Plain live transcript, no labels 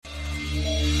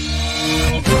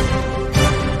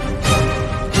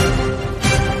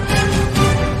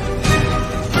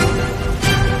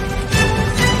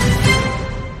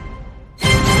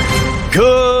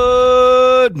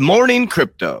Morning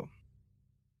Crypto.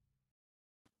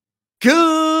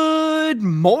 Good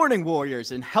morning,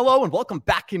 Warriors, and hello, and welcome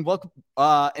back,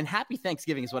 and happy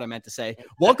Thanksgiving is what I meant to say.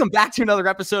 Welcome back to another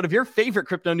episode of your favorite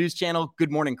crypto news channel, Good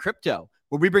Morning Crypto,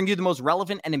 where we bring you the most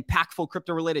relevant and impactful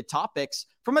crypto-related topics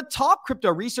from a top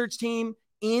crypto research team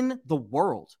in the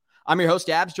world. I'm your host,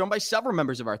 Abs, joined by several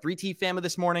members of our 3T family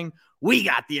this morning. We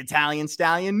got the Italian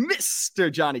stallion,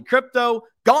 Mr. Johnny Crypto.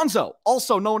 Gonzo,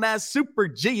 also known as Super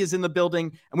G, is in the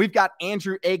building. And we've got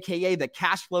Andrew, a.k.a. the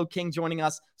Cash Flow King, joining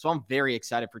us. So I'm very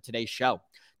excited for today's show.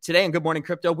 Today on Good Morning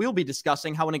Crypto, we'll be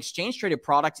discussing how an exchange-traded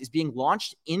product is being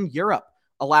launched in Europe,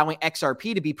 allowing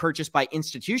XRP to be purchased by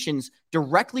institutions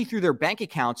directly through their bank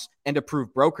accounts and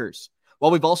approved brokers.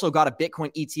 While we've also got a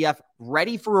Bitcoin ETF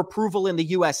ready for approval in the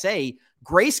USA,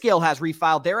 Grayscale has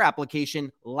refiled their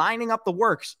application, lining up the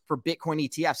works for Bitcoin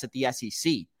ETFs at the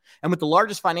SEC. And with the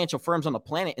largest financial firms on the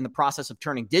planet in the process of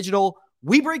turning digital,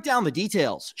 we break down the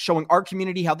details, showing our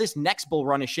community how this next bull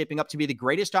run is shaping up to be the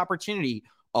greatest opportunity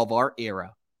of our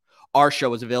era. Our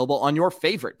show is available on your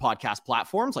favorite podcast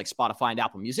platforms like Spotify and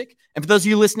Apple Music. And for those of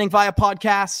you listening via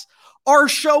podcasts, our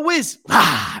show is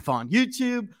live on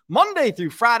YouTube Monday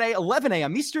through Friday, 11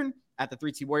 a.m. Eastern at the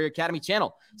 3T Warrior Academy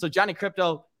channel. So Johnny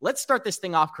Crypto, let's start this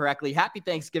thing off correctly. Happy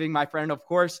Thanksgiving, my friend. Of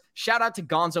course, shout out to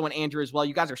Gonzo and Andrew as well.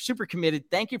 You guys are super committed.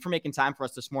 Thank you for making time for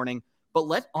us this morning.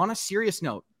 But on a serious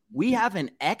note, we have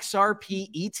an XRP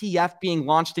ETF being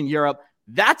launched in Europe.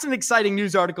 That's an exciting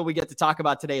news article we get to talk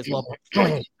about today as well.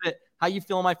 How you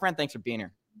feeling, my friend? Thanks for being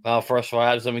here. Well, first of all,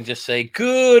 let me just say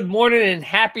good morning and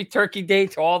happy Turkey Day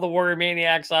to all the Warrior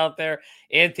Maniacs out there,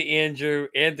 and to Andrew,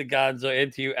 and to Gonzo,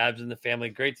 and to you, Abs, and the family.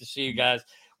 Great to see you guys.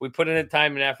 We put in the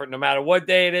time and effort. No matter what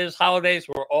day it is, holidays,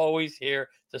 we're always here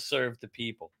to serve the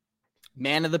people.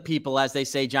 Man of the people, as they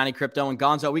say, Johnny Crypto and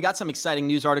Gonzo. We got some exciting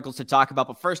news articles to talk about.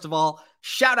 But first of all,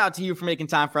 shout out to you for making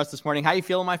time for us this morning. How you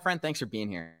feeling, my friend? Thanks for being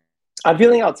here. I'm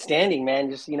feeling outstanding, man.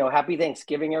 Just, happy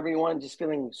Thanksgiving, everyone. Just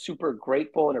feeling super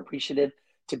grateful and appreciative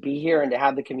to be here and to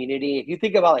have the community. If you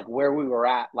think about where we were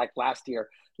at last year,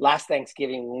 last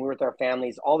Thanksgiving, when we were with our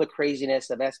families, all the craziness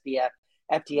of SBF,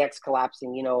 FTX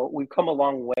collapsing, we've come a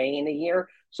long way in a year.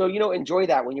 So, enjoy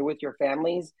that when you're with your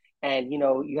families. And,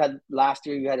 you had last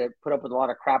year, you had to put up with a lot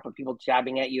of crap of people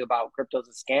jabbing at you about crypto's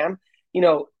a scam.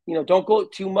 Don't go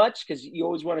too much because you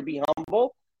always want to be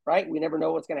humble, right? We never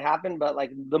know what's going to happen, but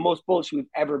the most bullish we've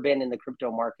ever been in the crypto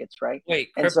markets, right?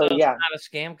 Wait, crypto's not a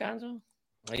scam, Gonzo?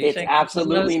 It's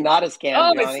absolutely not a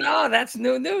scam, Johnny. That's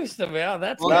new news to me.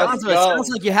 It sounds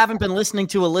like you haven't been listening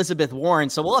to Elizabeth Warren,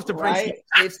 so we'll have to bring some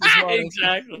this morning.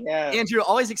 Exactly. Yeah. Andrew,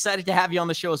 always excited to have you on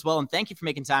the show as well, and thank you for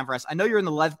making time for us. I know you're in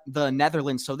the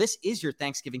Netherlands, so this is your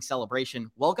Thanksgiving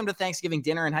celebration. Welcome to Thanksgiving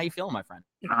dinner, and how you feeling, my friend?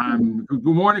 Good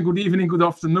morning, good evening, good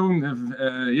afternoon.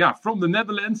 From the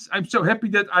Netherlands. I'm so happy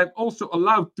that I'm also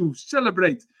allowed to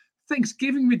celebrate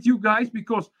Thanksgiving with you guys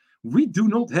because we do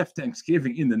not have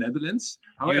Thanksgiving in the Netherlands.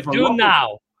 However, you do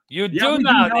now. You do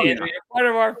now, Andrew. You're part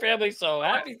of our family, so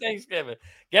happy Thanksgiving.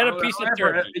 Get a piece of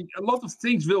turkey. A lot of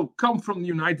things will come from the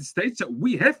United States. So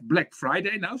we have Black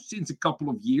Friday now since a couple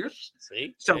of years.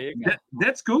 See? So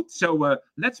that's good. So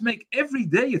let's make every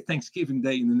day a Thanksgiving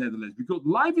day in the Netherlands because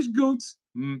life is good,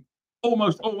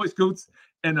 almost always good.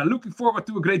 And looking forward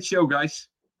to a great show, guys.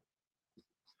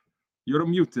 You're on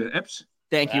mute, Abs.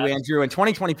 Thank you, Andrew. And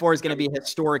 2024 is going to be a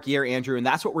historic year, Andrew. And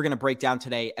that's what we're going to break down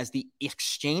today as the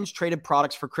exchange-traded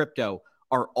products for crypto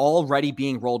are already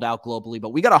being rolled out globally.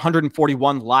 But we got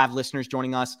 141 live listeners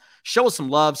joining us. Show us some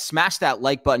love. Smash that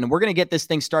like button. And we're going to get this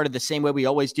thing started the same way we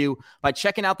always do by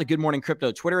checking out the Good Morning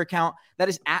Crypto Twitter account. That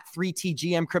is at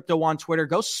 3TGM Crypto on Twitter.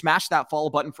 Go smash that follow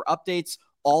button for updates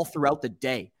all throughout the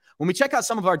day. When we check out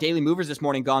some of our daily movers this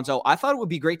morning, Gonzo, I thought it would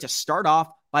be great to start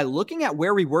off by looking at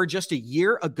where we were just a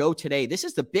year ago today. This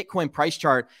is the Bitcoin price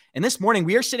chart. And this morning,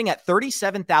 we are sitting at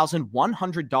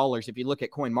 $37,100 if you look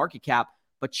at CoinMarketCap.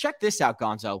 But check this out,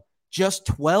 Gonzo. Just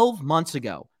 12 months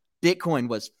ago, Bitcoin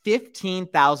was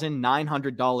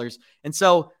 $15,900. And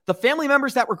so the family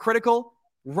members that were critical,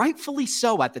 rightfully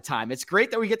so at the time. It's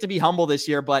great that we get to be humble this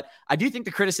year, but I do think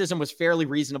the criticism was fairly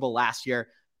reasonable last year.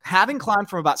 Having climbed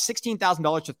from about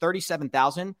 $16,000 to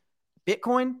 $37,000,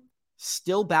 Bitcoin,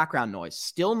 still background noise,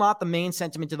 still not the main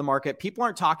sentiment of the market. People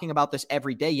aren't talking about this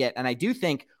every day yet. And I do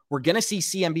think we're going to see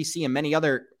CNBC and many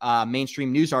other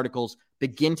mainstream news articles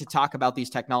begin to talk about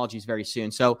these technologies very soon.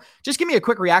 So just give me a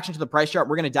quick reaction to the price chart.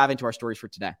 We're going to dive into our stories for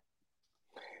today.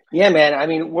 Yeah, man. I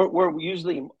mean, we're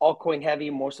usually altcoin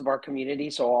heavy, most of our community.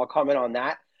 So I'll comment on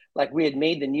that. We had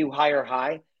made the new higher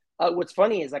high. What's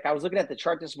funny is I was looking at the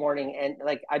chart this morning and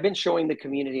I've been showing the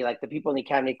community, the people in the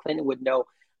academy, Clinton would know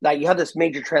that you have this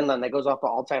major trend line that goes off the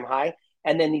all-time high.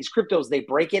 And then these cryptos, they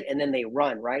break it and then they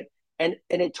run, right? And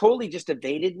it totally just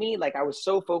evaded me. Like I was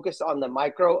so focused on the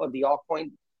micro of the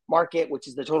altcoin market, which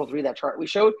is the total 3, that chart we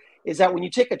showed, is that when you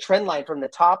take a trend line from the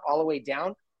top all the way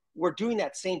down, we're doing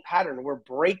that same pattern. We're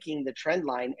breaking the trend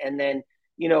line. And then,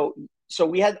 so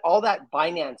we had all that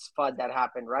Binance FUD that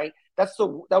happened, right? That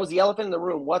was the elephant in the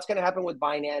room. What's going to happen with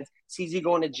Binance? CZ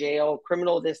going to jail,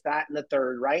 criminal, this, that, and the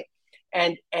third, right?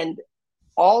 And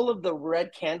all of the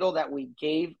red candle that we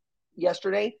gave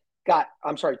yesterday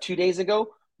 2 days ago,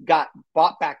 got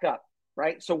bought back up,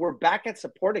 right? So we're back at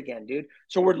support again, dude.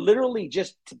 So we're literally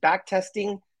just back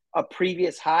testing a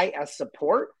previous high as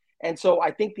support. And so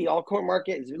I think the altcoin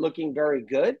market is looking very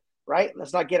good, right?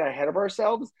 Let's not get ahead of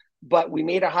ourselves, but we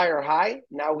made a higher high.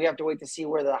 Now we have to wait to see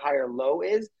where the higher low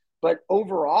is. But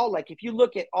overall, like if you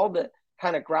look at all the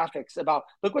kind of graphics about,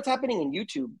 look what's happening in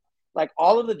YouTube, like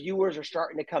all of the viewers are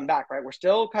starting to come back, right? We're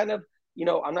still kind of,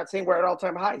 I'm not saying we're at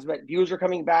all-time highs, but viewers are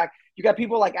coming back. You got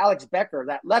people like Alex Becker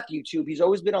that left YouTube. He's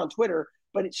always been on Twitter,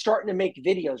 but it's starting to make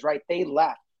videos, right? They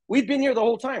left. We've been here the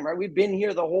whole time, right? We've been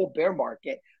here the whole bear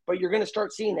market, but you're going to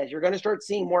start seeing this. You're going to start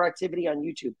seeing more activity on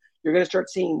YouTube. You're going to start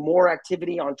seeing more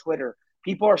activity on Twitter.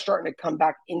 People are starting to come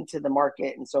back into the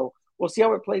market. And so we'll see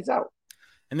how it plays out.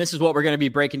 And this is what we're going to be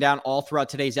breaking down all throughout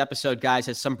today's episode, guys,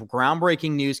 as some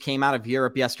groundbreaking news came out of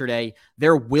Europe yesterday.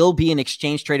 There will be an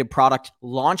exchange-traded product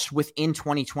launched within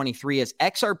 2023 as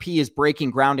XRP is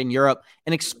breaking ground in Europe.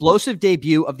 An explosive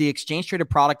debut of the exchange-traded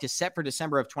product is set for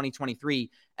December of 2023.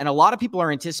 And a lot of people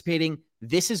are anticipating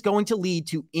this is going to lead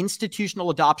to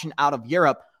institutional adoption out of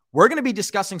Europe. We're going to be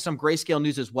discussing some Grayscale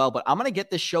news as well, but I'm going to get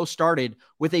this show started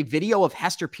with a video of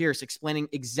Hester Pierce explaining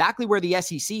exactly where the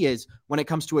SEC is when it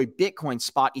comes to a Bitcoin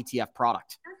spot ETF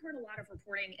product. I've heard a lot of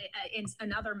reporting in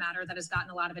another matter that has gotten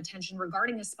a lot of attention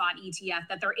regarding a spot ETF,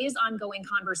 that there is ongoing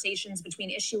conversations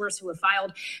between issuers who have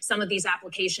filed some of these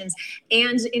applications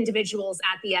and individuals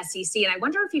at the SEC. And I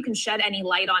wonder if you can shed any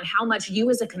light on how much you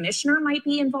as a commissioner might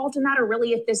be involved in that, or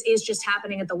really if this is just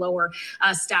happening at the lower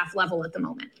staff level at the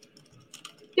moment.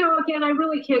 Again, I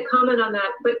really can't comment on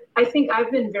that, but I think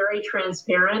I've been very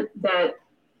transparent that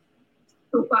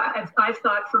I've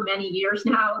thought for many years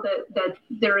now that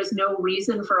there is no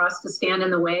reason for us to stand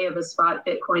in the way of a spot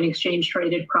Bitcoin exchange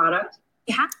traded product.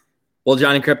 Yeah. Well,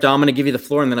 Johnny Crypto, I'm going to give you the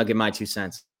floor and then I'll give my 2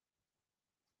 cents.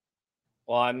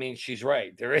 Well, I mean, she's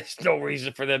right. There is no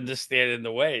reason for them to stand in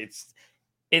the way.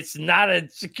 It's not a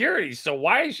security. So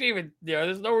why is she even,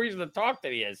 there's no reason to talk to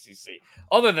the SEC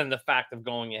other than the fact of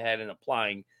going ahead and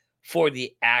applying for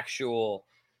the actual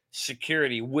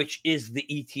security, which is the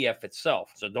ETF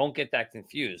itself. So don't get that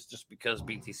confused. Just because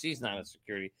BTC is not a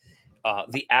security,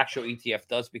 the actual ETF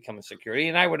does become a security.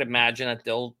 And I would imagine that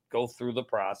they'll go through the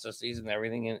processes and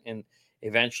everything and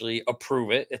eventually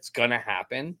approve it. It's going to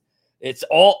happen. It's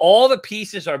all the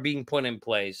pieces are being put in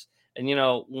place. And,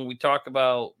 when we talk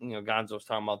about, Gonzo was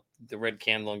talking about the red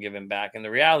candle and giving back. And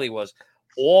the reality was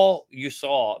all you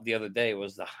saw the other day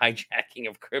was the hijacking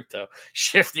of crypto,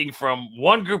 shifting from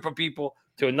one group of people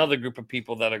to another group of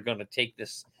people that are going to take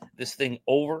this thing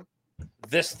over.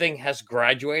 This thing has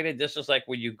graduated. This is like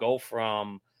when you go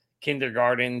from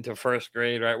kindergarten to first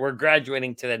grade, right? We're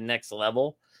graduating to the next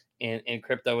level. And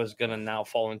crypto is going to now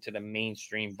fall into the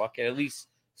mainstream bucket, at least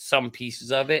some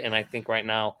pieces of it. And I think right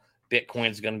now, Bitcoin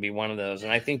is going to be one of those.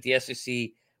 And I think the SEC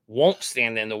won't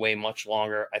stand in the way much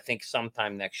longer. I think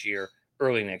sometime next year,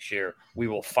 early next year, we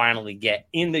will finally get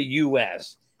in the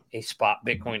U.S. a spot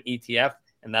Bitcoin ETF,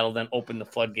 and that'll then open the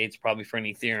floodgates probably for an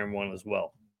Ethereum one as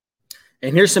well.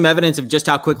 And here's some evidence of just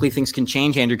how quickly things can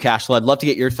change, Andrew Cashflow. I'd love to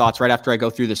get your thoughts right after I go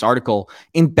through this article.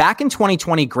 Back in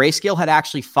 2020, Grayscale had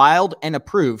actually filed and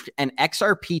approved an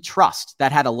XRP trust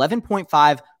that had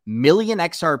 11.5 million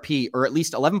XRP, or at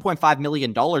least $11.5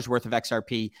 million worth of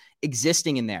XRP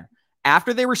existing in there.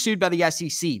 After they were sued by the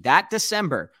SEC that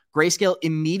December, Grayscale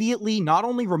immediately not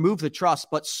only removed the trust,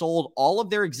 but sold all of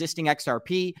their existing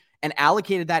XRP and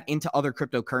allocated that into other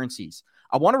cryptocurrencies.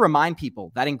 I want to remind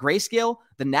people that in Grayscale,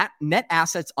 the net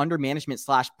assets under management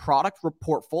 / product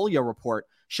portfolio report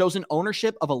shows an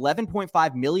ownership of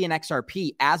 11.5 million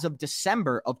XRP as of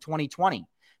December of 2020.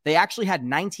 They actually had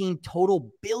 $19 total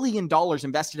billion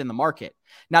invested in the market.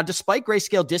 Now, despite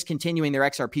Grayscale discontinuing their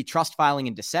XRP trust filing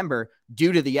in December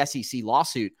due to the SEC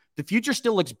lawsuit, the future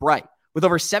still looks bright. With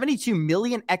over 72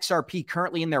 million XRP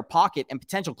currently in their pocket and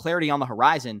potential clarity on the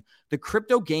horizon, the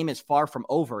crypto game is far from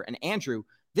over. And Andrew,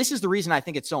 this is the reason I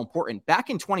think it's so important. Back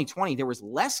in 2020, there was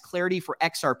less clarity for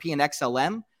XRP and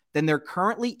XLM than there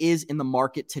currently is in the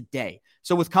market today.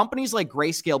 So with companies like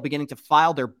Grayscale beginning to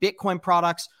file their Bitcoin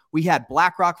products, we had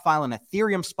BlackRock file an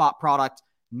Ethereum spot product.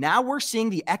 Now we're seeing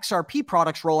the XRP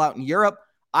products roll out in Europe.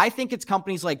 I think it's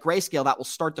companies like Grayscale that will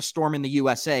start the storm in the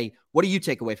USA. What do you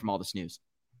take away from all this news?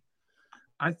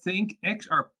 I think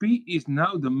XRP is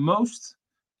now the most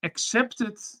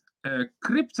accepted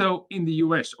crypto in the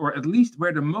US, or at least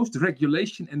where the most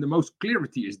regulation and the most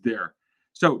clarity is there.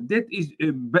 So that is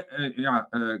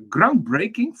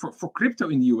groundbreaking for crypto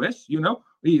in the US. You know,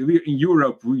 we in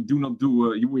Europe, we do not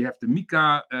do, we have the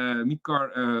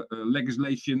MiCAR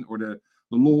legislation or the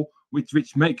law,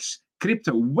 which makes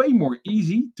crypto way more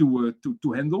easy to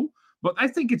handle. But I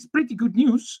think it's pretty good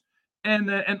news.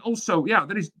 And also,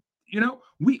 there is,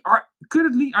 we are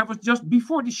currently, I was just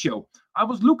before the show, I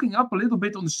was looking up a little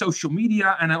bit on the social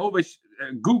media, and I always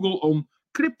Google on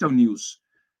crypto news.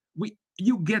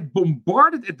 You get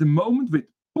bombarded at the moment with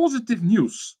positive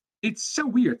news. It's so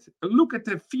weird. Look at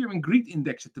the fear and greed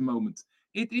index at the moment.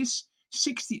 It is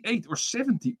 68 or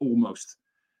 70 almost.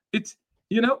 It's,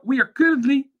 we are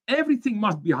currently, everything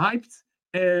must be hyped.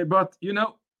 But,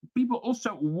 people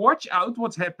also watch out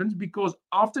what happens, because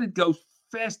after it goes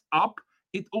fast up,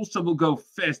 it also will go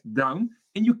fast down,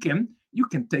 and you can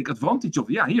take advantage of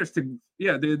it. Yeah, here's the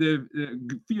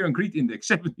fear and greed index,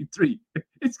 73.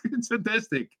 It's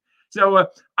fantastic. So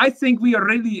I think we are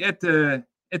really at the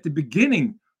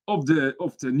beginning of the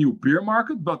new bear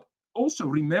market, but also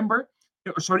remember,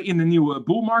 in the new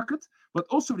bull market. But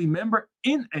also remember,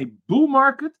 in a bull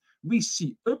market, we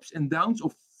see ups and downs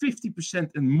of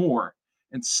 50% and more,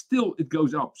 and still it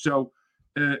goes up. So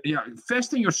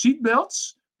fasten your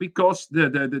seatbelts, because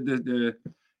the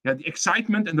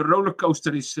excitement and the roller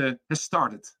coaster has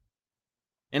started.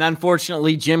 And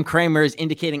unfortunately, Jim Cramer is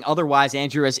indicating otherwise,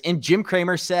 Andrew. And Jim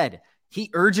Cramer said he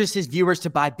urges his viewers to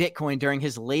buy Bitcoin during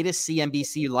his latest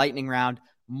CNBC lightning round.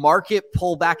 Market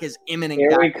pullback is imminent.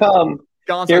 Here we come.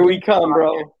 Here we come,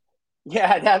 bro.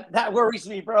 Yeah, that worries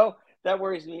me, bro. That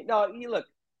worries me. No, look,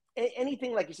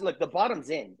 anything like you said, look, the bottom's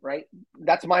in, right?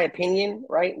 That's my opinion,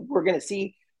 right? We're going to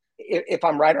see if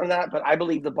I'm right on that, but I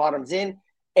believe the bottom's in.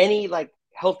 Any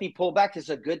healthy pullback is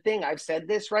a good thing. I've said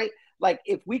this, right?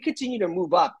 If we continue to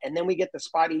move up and then we get the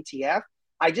spot ETF,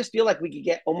 I just feel like we could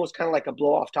get almost kind of like a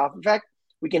blow off top effect.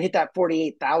 We can hit that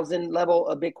 48,000 level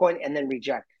of Bitcoin and then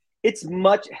reject. It's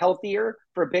much healthier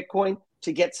for Bitcoin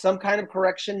to get some kind of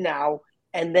correction now.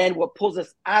 And then what pulls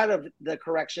us out of the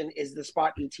correction is the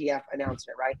spot ETF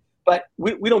announcement, right? But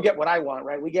we don't get what I want,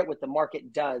 right? We get what the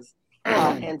market does.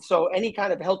 And so any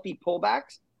kind of healthy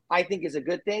pullbacks, I think, is a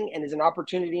good thing and is an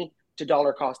opportunity to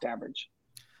dollar cost average.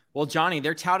 Well, Johnny,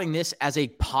 they're touting this as a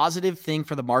positive thing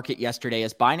for the market yesterday,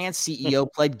 as Binance CEO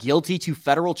pled guilty to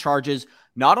federal charges,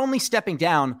 not only stepping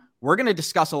down. We're going to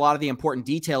discuss a lot of the important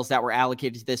details that were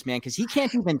allocated to this man, because he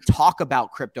can't even talk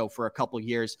about crypto for a couple of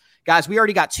years. Guys, we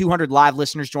already got 200 live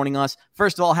listeners joining us.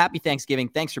 First of all, happy Thanksgiving.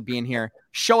 Thanks for being here.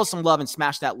 Show us some love and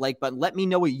smash that like button. Let me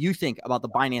know what you think about the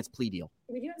Binance plea deal.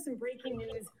 We do have some breaking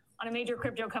news on a major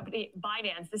crypto company,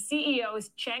 Binance. The CEO,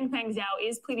 Changpeng Zhao,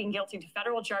 is pleading guilty to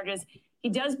federal charges. He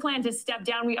does plan to step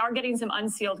down. We are getting some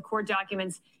unsealed court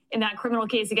documents in that criminal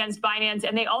case against Binance.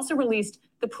 And they also released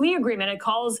the plea agreement. It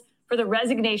calls for the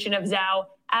resignation of Zhao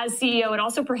as CEO. It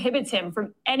also prohibits him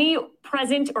from any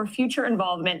present or future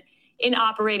involvement in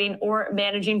operating or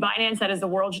managing Binance. That is the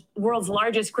world's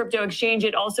largest crypto exchange.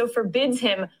 It also forbids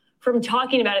him from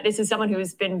talking about it. This is someone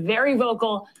who's been very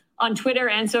vocal on Twitter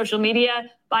and social media.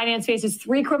 Binance faces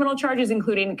 3 criminal charges,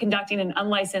 including conducting an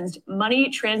unlicensed money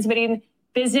transmitting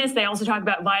business. They also talk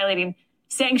about violating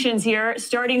sanctions here.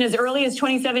 Starting as early as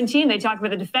 2017, they talk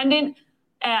about the defendant,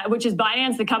 which is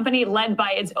Binance, the company led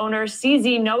by its owner,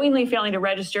 CZ, knowingly failing to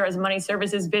register as a money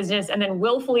services business and then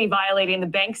willfully violating the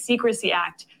Bank Secrecy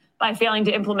Act by failing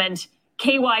to implement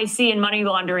KYC and money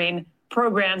laundering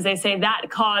programs. They say that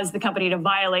caused the company to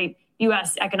violate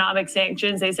U.S. economic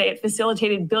sanctions. They say it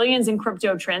facilitated billions in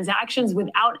crypto transactions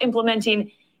without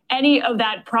implementing any of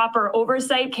that proper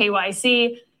oversight,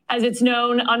 KYC, as it's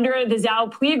known under the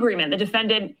Zhao plea agreement. The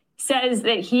defendant says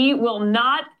that he will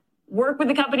not work with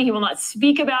the company. He will not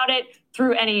speak about it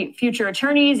through any future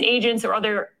attorneys, agents, or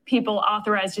other people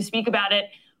authorized to speak about it,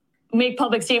 make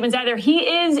public statements either. He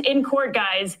is in court,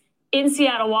 guys, in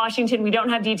Seattle, Washington. We don't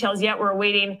have details yet. We're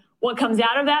awaiting what comes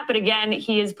out of that. But again,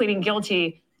 he is pleading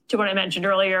guilty to what I mentioned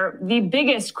earlier, the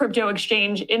biggest crypto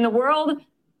exchange in the world.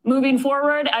 Moving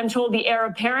forward, I'm told the heir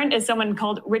apparent is someone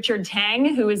called Richard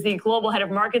Tang, who is the global head of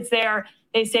markets there.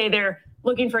 They say they're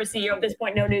looking for a CEO at this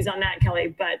point. No news on that,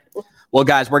 Kelly. But well,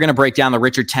 guys, we're going to break down the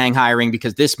Richard Tang hiring,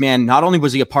 because this man, not only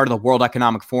was he a part of the World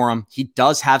Economic Forum, he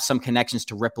does have some connections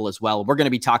to Ripple as well. We're going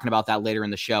to be talking about that later in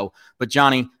the show. But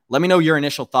Johnny, let me know your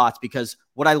initial thoughts, because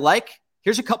what I like,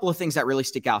 here's a couple of things that really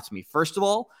stick out to me. First of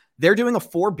all, they're doing a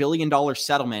 $4 billion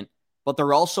settlement, but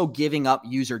they're also giving up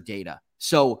user data.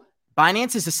 So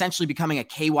Binance is essentially becoming a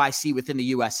KYC within the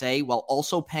USA while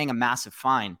also paying a massive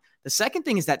fine. The second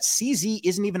thing is that CZ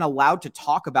isn't even allowed to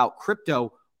talk about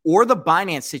crypto or the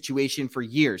Binance situation for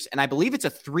years. And I believe it's a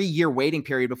 3-year waiting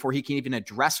period before he can even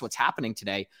address what's happening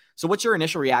today. So what's your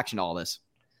initial reaction to all this?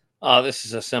 This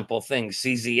is a simple thing.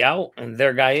 CZ out and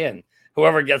their guy in.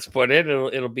 Whoever gets put in,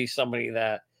 it'll be somebody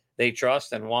that they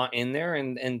trust and want in there.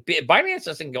 And Binance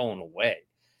isn't going away.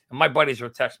 And my buddies were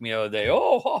texting me the other day,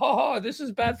 oh, this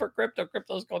is bad for crypto.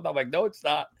 Crypto's going down. I'm like, no, it's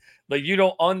not. Like, you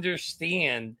don't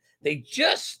understand. They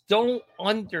just don't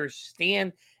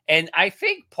understand. And I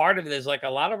think part of it is like a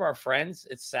lot of our friends,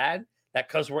 it's sad that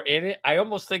because we're in it, I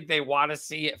almost think they want to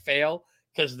see it fail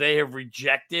because they have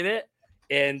rejected it.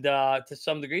 And to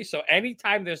some degree. So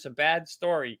anytime there's a bad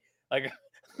story, like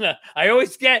I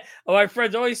always get my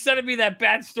friends always sending me that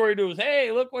bad story news. Hey,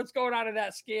 look what's going on in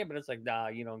that scam. And it's like, nah,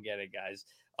 you don't get it, guys.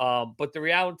 But the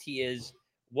reality is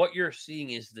what you're seeing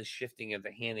is the shifting of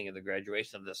the handing of the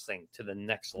graduation of this thing to the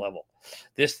next level.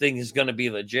 This thing is going to be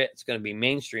legit. It's going to be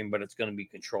mainstream, but it's going to be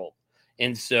controlled.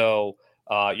 And so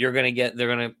they're going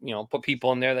to, put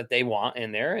people in there that they want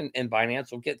in there, and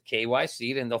Binance will get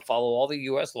KYC'd and they'll follow all the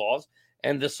US laws.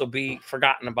 And this will be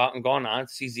forgotten about and gone on.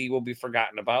 CZ will be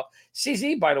forgotten about.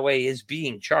 CZ, by the way, is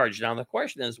being charged. Now, the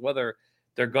question is whether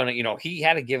they're going to, he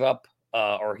had to give up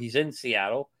or he's in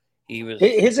Seattle.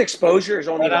 His exposure is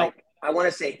only like, I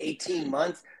want to say 18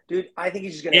 months. Dude, I think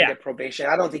he's just going to get probation.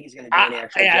 I don't think he's going to do any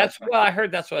actual jail. I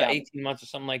heard that's what 18 months or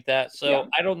something like that. So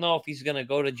I don't know if he's going to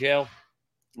go to jail.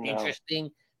 No.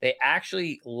 Interesting. They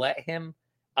actually let him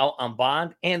out on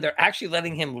bond, and they're actually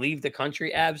letting him leave the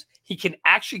country, Abs. He can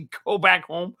actually go back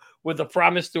home with a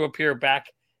promise to appear back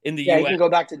in the US. He can go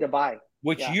back to Dubai.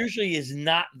 Which usually is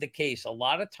not the case. A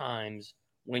lot of times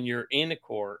when you're in a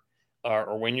court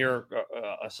or when you're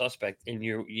a suspect and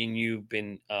you've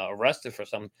been arrested for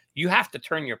something, you have to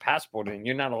turn your passport in.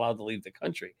 You're not allowed to leave the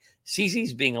country.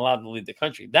 CZ's being allowed to leave the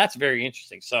country. That's very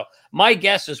interesting. So my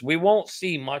guess is we won't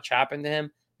see much happen to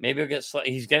him. Maybe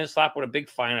he's getting slapped with a big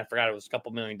fine. I forgot it was a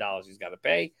couple $1 million he's got to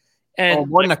pay. And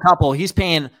more than a couple. He's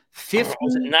paying 50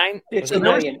 million.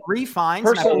 3 fines.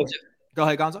 Go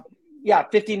ahead, Gonzo. Yeah,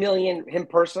 50 million him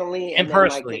personally, and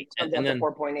personally, and then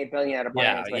 4.8 billion out of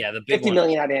Binance. Yeah, the big 50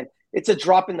 million out of him. It's a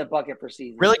drop in the bucket for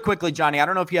CZ. Really quickly, Johnny, I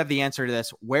don't know if you have the answer to this.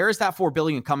 Where is that $4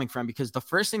 billion coming from? Because the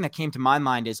first thing that came to my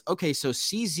mind is, okay, so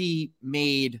CZ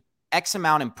made X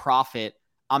amount in profit.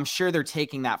 I'm sure they're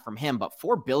taking that from him, but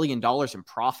 $4 billion in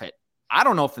profit. I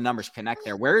don't know if the numbers connect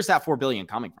there. Where is that $4 billion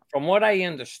coming from? From what I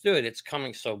understood, it's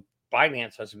coming. So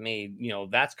Binance has made,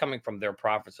 that's coming from their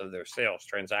profits of their sales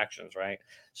transactions, right?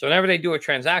 So whenever they do a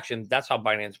transaction, that's how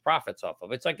Binance profits off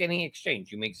of. It's like any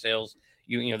exchange. You make sales,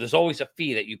 there's always a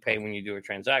fee that you pay when you do a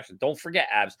transaction. Don't forget,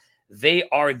 Abs, they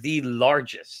are the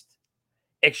largest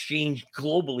exchange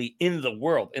globally in the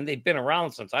world. And they've been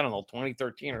around since,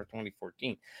 2013 or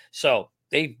 2014. So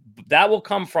that will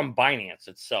come from Binance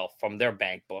itself, from their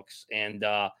bank books, and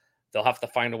they'll have to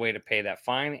find a way to pay that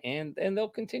fine, and they'll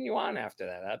continue on after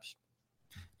that. Abs.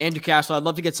 Andrew Castle, I'd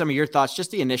love to get some of your thoughts,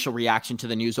 just the initial reaction to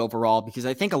the news overall, because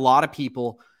I think a lot of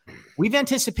people, we've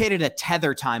anticipated a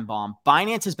Tether time bomb.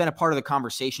 Binance has been a part of the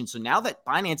conversation, so now that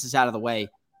Binance is out of the way,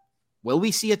 will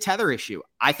we see a Tether issue?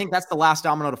 I think that's the last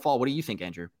domino to fall. What do you think,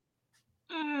 Andrew?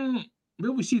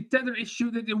 Will we see a Tether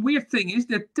issue? The weird thing is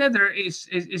that Tether is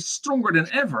stronger than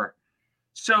ever.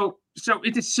 So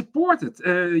it is supported.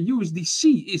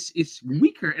 USDC is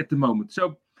weaker at the moment.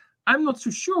 So I'm not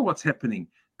so sure what's happening.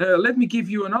 Let me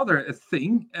give you another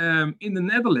thing. In the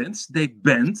Netherlands, they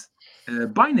banned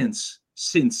Binance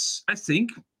since, I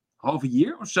think, half a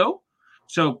year or so.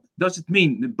 So does it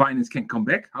mean that Binance can come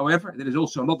back? However, there is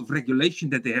also a lot of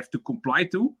regulation that they have to comply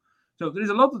to. So there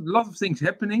is a lot of things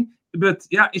happening. But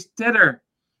is Tether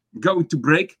going to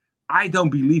break? I don't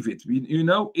believe it.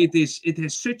 It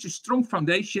has such a strong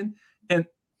foundation, and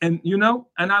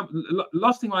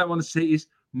last thing I want to say is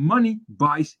money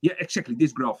buys. Yeah, exactly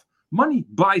this graph. Money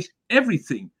buys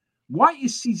everything. Why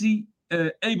is CZ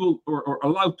able or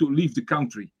allowed to leave the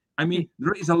country? I mean,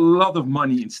 there is a lot of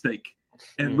money in stake,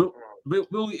 and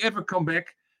will he ever come back?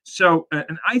 So,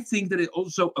 and I think there is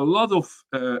also a lot of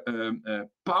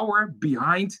power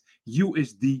behind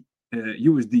USDT,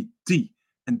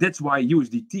 and that's why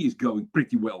USDT is going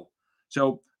pretty well.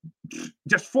 So,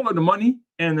 just follow the money,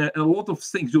 and a lot of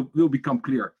things will become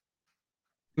clear.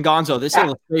 Gonzo, this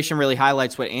illustration really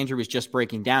highlights what Andrew was just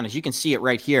breaking down. As you can see it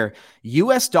right here,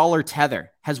 US dollar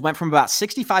Tether has went from about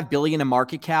 65 billion in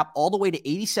market cap all the way to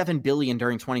 87 billion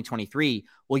during 2023.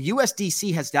 Well,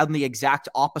 USDC has done the exact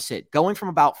opposite, going from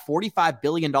about $45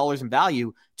 billion in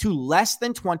value to less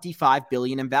than 25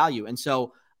 billion in value. And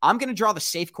so I'm going to draw the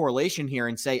safe correlation here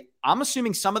and say, I'm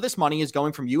assuming some of this money is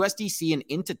going from USDC and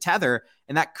into Tether,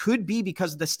 and that could be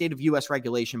because of the state of US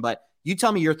regulation. But you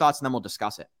tell me your thoughts and then we'll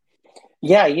discuss it.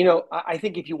 Yeah, I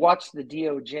think if you watch the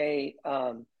DOJ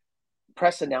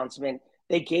press announcement,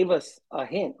 they gave us a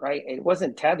hint, right? It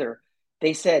wasn't Tether.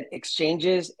 They said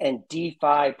exchanges and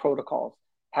DeFi protocols.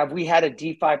 Have we had a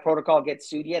DeFi protocol get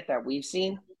sued yet that we've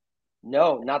seen?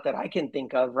 No, not that I can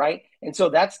think of, right? And so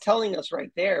that's telling us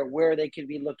right there where they could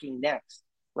be looking next,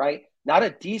 right? Not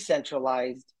a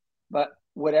decentralized, but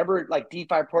whatever, like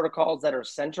DeFi protocols that are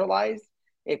centralized.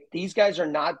 If these guys are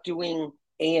not doing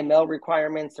AML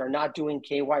requirements, they're not doing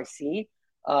KYC,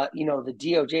 the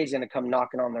DOJ is going to come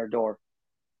knocking on their door.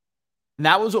 And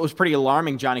that was what was pretty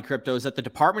alarming, Johnny Crypto, is that the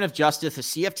Department of Justice, the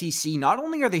CFTC, not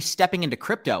only are they stepping into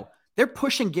crypto, they're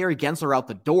pushing Gary Gensler out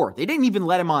the door. They didn't even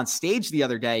let him on stage the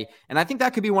other day. And I think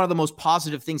that could be one of the most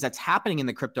positive things that's happening in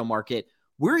the crypto market.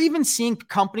 We're even seeing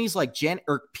companies like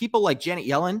people like Janet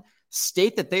Yellen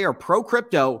state that they are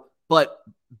pro-crypto, but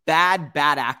bad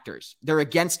actors. They're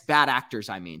against bad actors,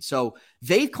 I mean. So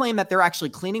they claim that they're actually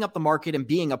cleaning up the market and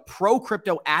being a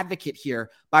pro-crypto advocate here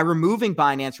by removing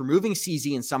Binance, removing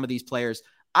CZ and some of these players.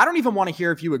 I don't even want to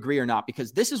hear if you agree or not,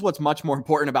 because this is what's much more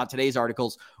important about today's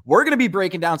articles. We're going to be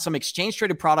breaking down some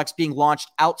exchange-traded products being launched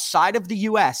outside of the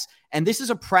US. And this is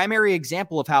a primary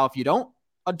example of how if you don't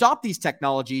adopt these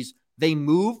technologies, they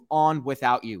move on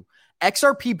without you.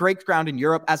 XRP breaks ground in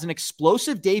Europe as an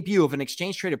explosive debut of an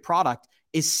exchange-traded product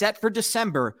is set for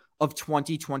December of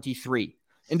 2023.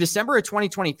 In December of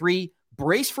 2023,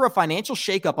 brace for a financial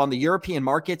shakeup on the European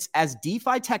markets as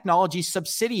DeFi Technologies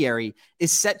subsidiary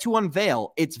is set to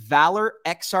unveil its Valor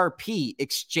XRP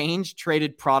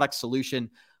exchange-traded product solution.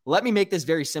 Let me make this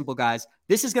very simple, guys.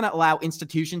 This is going to allow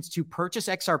institutions to purchase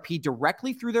XRP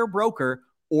directly through their broker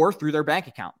or through their bank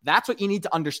account. That's what you need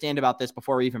to understand about this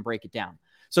before we even break it down.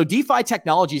 So DeFi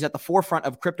Technologies, at the forefront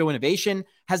of crypto innovation,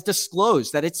 has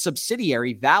disclosed that its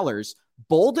subsidiary, Valor's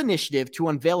bold initiative to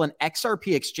unveil an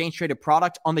XRP exchange-traded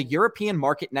product on the European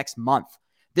market next month.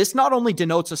 This not only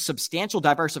denotes a substantial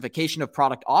diversification of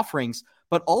product offerings,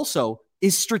 but also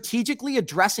is strategically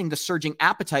addressing the surging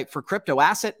appetite for crypto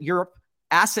asset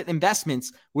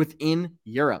investments within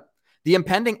Europe. The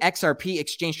impending XRP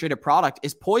exchange-traded product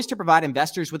is poised to provide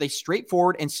investors with a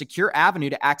straightforward and secure avenue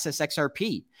to access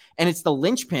XRP, and it's the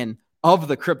linchpin of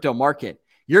the crypto market.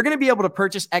 You're going to be able to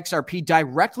purchase XRP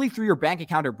directly through your bank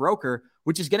account or broker,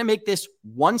 which is going to make this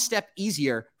one step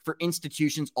easier for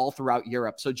institutions all throughout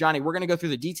Europe. So, Johnny, we're going to go through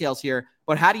the details here,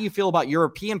 but how do you feel about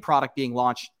European product being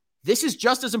launched? This is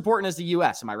just as important as the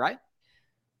US, am I right?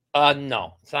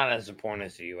 No, it's not as important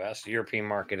as the U.S. The European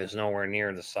market is nowhere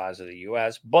near the size of the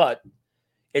U.S., but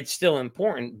it's still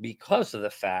important because of the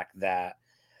fact that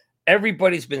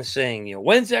everybody's been saying,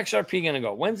 when's XRP going to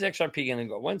go? When's XRP going to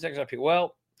go? When's XRP?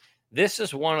 Well, this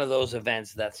is one of those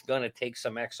events that's going to take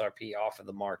some XRP off of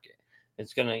the market.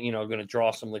 It's going to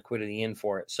draw some liquidity in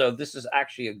for it. So this is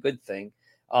actually a good thing.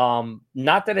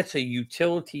 Not that it's a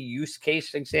utility use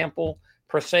case example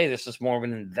per se. This is more of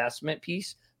an investment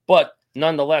piece, but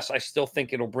nonetheless, I still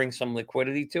think it'll bring some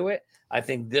liquidity to it. I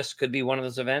think this could be one of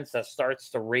those events that starts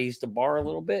to raise the bar a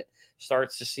little bit,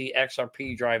 starts to see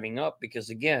XRP driving up, because,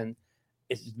 again,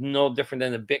 it's no different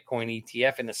than the Bitcoin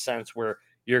ETF in a sense where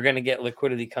you're going to get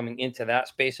liquidity coming into that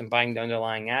space and buying the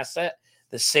underlying asset.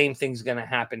 The same thing's going to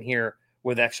happen here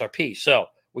with XRP. So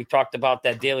we talked about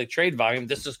that daily trade volume.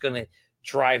 This is going to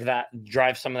drive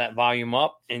some of that volume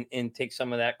up and take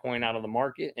some of that coin out of the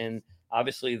market. And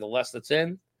obviously, the less that's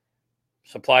in,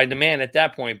 supply and demand at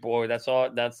that point, boy, that's how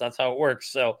it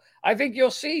works. So I think you'll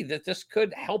see that this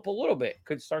could help a little bit,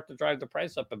 could start to drive the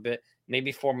price up a bit,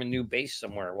 maybe form a new base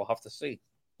somewhere. We'll have to see.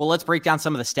 Well, let's break down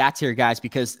some of the stats here, guys,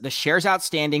 because the shares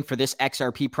outstanding for this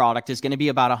XRP product is going to be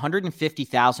about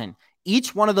 150,000.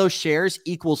 Each one of those shares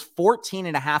equals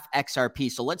 14.5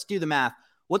 XRP. So let's do the math.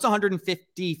 What's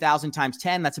 150,000 times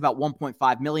 10? That's about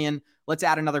 1.5 million. Let's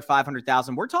add another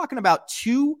 500,000. We're talking about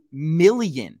 2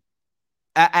 million.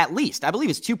 At least, I believe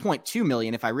it's 2.2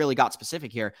 million if I really got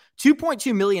specific here.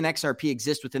 2.2 million XRP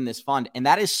exist within this fund, and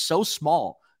that is so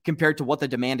small compared to what the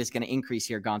demand is going to increase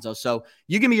here, Gonzo. So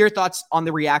you give me your thoughts on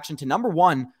the reaction to, number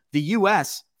one, the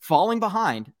US falling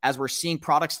behind as we're seeing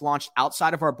products launched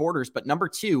outside of our borders. But number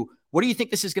two, what do you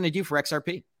think this is going to do for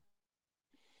XRP?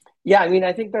 Yeah, I mean,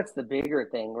 I think that's the bigger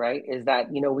thing, right? Is that,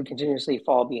 we continuously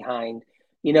fall behind.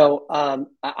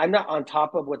 I'm not on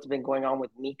top of what's been going on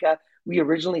with Mika. We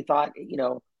originally thought,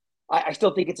 I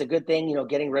still think it's a good thing,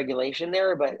 getting regulation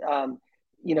there. But,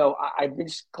 I've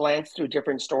just glanced through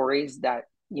different stories that,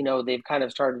 they've kind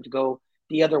of started to go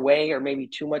the other way, or maybe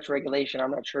too much regulation.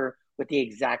 I'm not sure what the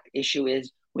exact issue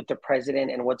is with the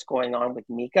president and what's going on with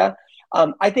Mika.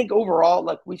 I think overall,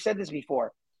 like we've said this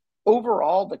before,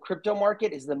 overall, the crypto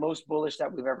market is the most bullish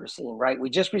that we've ever seen, right? We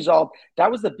just resolved, that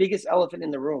was the biggest elephant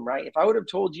in the room, right? If I would have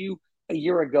told you a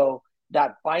year ago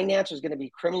that Binance was going to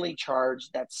be criminally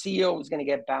charged, that CEO was going to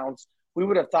get bounced, we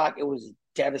would have thought it was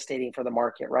devastating for the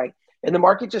market, right? And the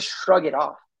market just shrugged it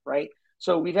off, right?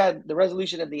 So we've had the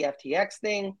resolution of the FTX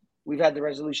thing. We've had the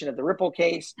resolution of the Ripple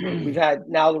case. We've had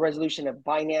now the resolution of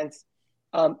Binance.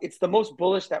 It's the most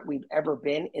bullish that we've ever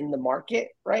been in the market,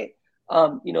 right?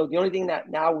 The only thing that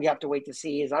now we have to wait to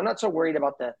see is I'm not so worried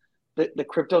about the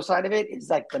crypto side of it. It's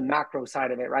like the macro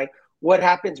side of it, right? What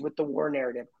happens with the war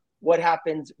narrative? What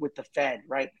happens with the Fed,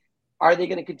 right? Are they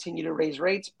going to continue to raise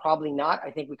rates? Probably not.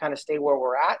 I think we kind of stay where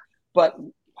we're at. But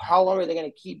how long are they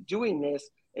going to keep doing this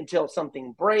until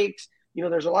something breaks?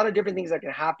 There's a lot of different things that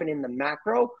can happen in the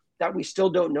macro that we still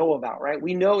don't know about, right?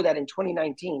 We know that in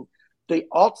 2019, the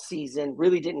alt season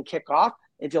really didn't kick off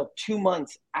until 2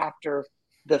 months after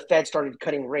the Fed started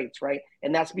cutting rates, right?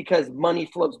 And that's because money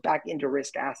flows back into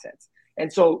risk assets.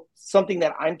 And so something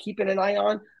that I'm keeping an eye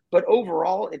on, but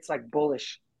overall, it's like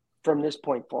bullish from this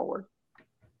point forward.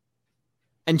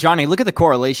 And Johnny, look at the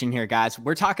correlation here, guys.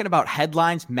 We're talking about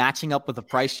headlines matching up with the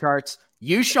price charts.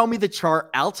 You show me the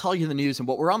chart, I'll tell you the news. And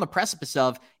what we're on the precipice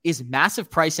of is massive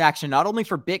price action, not only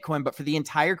for Bitcoin, but for the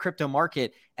entire crypto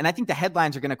market. And I think the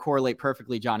headlines are going to correlate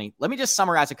perfectly, Johnny. Let me just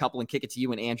summarize a couple and kick it to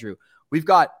you and Andrew. We've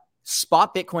got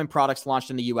spot Bitcoin products launched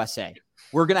in the USA.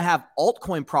 We're going to have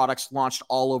altcoin products launched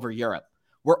all over Europe.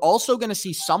 We're also going to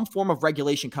see some form of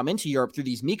regulation come into Europe through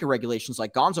these MiCA regulations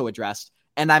like Gonzo addressed.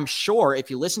 And I'm sure if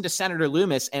you listen to Senator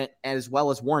Loomis and as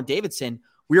well as Warren Davidson,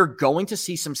 we are going to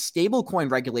see some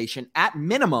stablecoin regulation at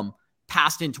minimum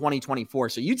passed in 2024.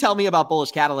 So you tell me about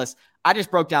bullish catalysts. I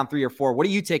just broke down 3 or 4. What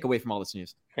do you take away from all this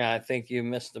news? Yeah, I think you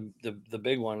missed the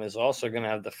big one is also going to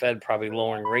have the Fed probably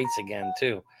lowering rates again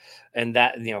too. And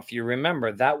that, if you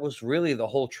remember, that was really the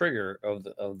whole trigger of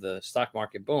the stock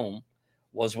market boom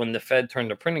was when the Fed turned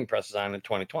the printing presses on in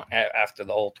 2020, after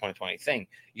the whole 2020 thing.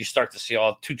 You start to see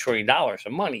all $2 trillion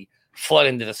of money flood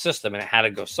into the system, and it had to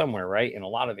go somewhere, right? And a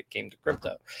lot of it came to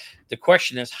crypto. The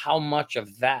question is how much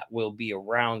of that will be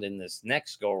around in this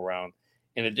next go around,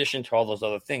 in addition to all those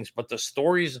other things. But the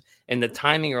stories and the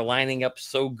timing are lining up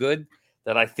so good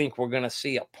that I think we're going to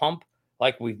see a pump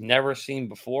like we've never seen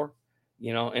before,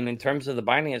 And in terms of the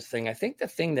Binance thing, I think the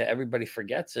thing that everybody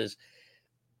forgets is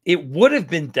it would have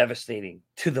been devastating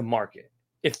to the market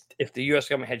if the U.S.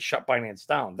 government had shut Binance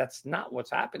down. That's not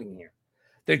what's happening here.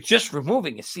 They're just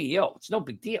removing a CEO. It's no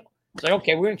big deal. It's like,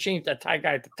 okay, we're going to change that Thai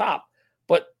guy at the top,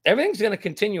 but everything's going to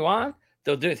continue on.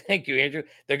 They'll do, thank you, Andrew.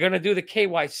 They're going to do the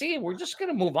KYC, and we're just going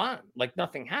to move on like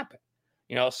nothing happened.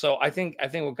 So I think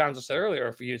what Gonzo said earlier,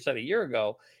 if you said a year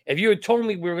ago, if you had told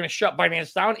me we were going to shut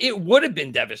Binance down, it would have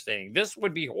been devastating. This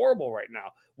would be horrible right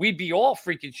now. We'd be all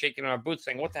freaking shaking our boots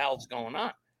saying, what the hell is going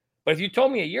on? But if you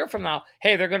told me a year from now,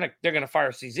 hey, they're gonna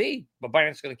fire CZ, but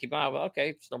Binance is gonna keep on, well, okay,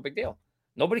 it's no big deal.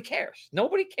 Nobody cares.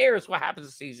 Nobody cares what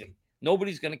happens to CZ.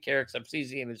 Nobody's gonna care except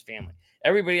CZ and his family.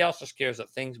 Everybody else just cares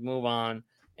that things move on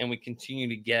and we continue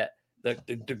to get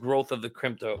the growth of the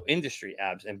crypto industry,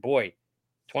 Abs. And boy,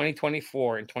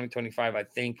 2024 and 2025, I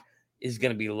think, is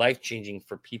going to be life-changing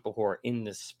for people who are in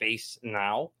this space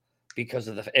now because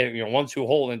of the ones who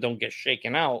hold and don't get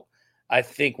shaken out. I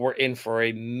think we're in for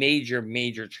a major,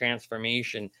 major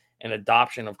transformation and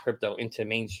adoption of crypto into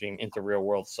mainstream, into real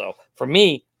world. So for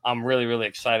me, I'm really, really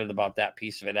excited about that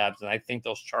piece of it, Abs. And I think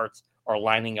those charts are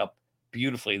lining up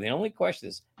beautifully. The only question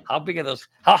is how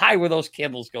high will those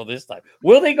candles go this time?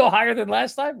 Will they go higher than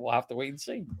last time? We'll have to wait and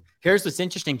see. Here's what's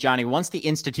interesting, Johnny. Once the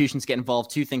institutions get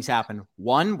involved, 2 things happen.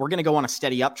 1, we're going to go on a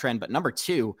steady uptrend. But number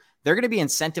 2, they're going to be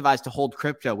incentivized to hold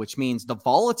crypto, which means the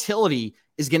volatility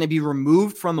is going to be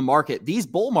removed from the market. These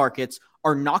bull markets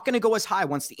are not going to go as high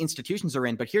once the institutions are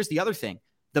in. But here's the other thing.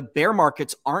 The bear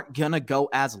markets aren't going to go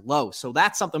as low. So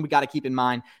that's something we got to keep in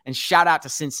mind. And shout out to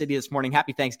Sin City this morning.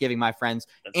 Happy Thanksgiving, my friends.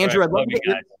 That's Andrew,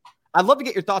 right. I'd love to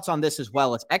get your thoughts on this as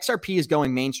well. As XRP is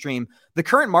going mainstream, the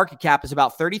current market cap is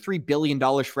about $33 billion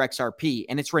for XRP,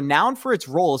 and it's renowned for its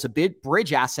role as a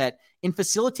bridge asset in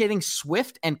facilitating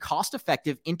swift and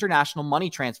cost-effective international money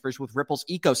transfers with Ripple's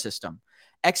ecosystem.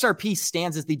 XRP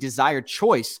stands as the desired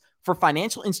choice for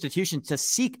financial institutions to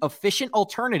seek efficient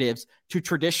alternatives to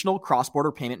traditional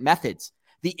cross-border payment methods.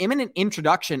 The imminent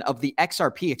introduction of the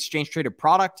XRP exchange-traded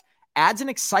product adds an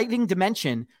exciting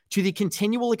dimension to the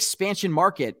continual expansion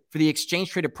market for the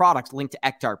exchange-traded products linked to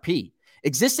XRP.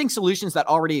 Existing solutions that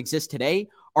already exist today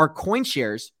are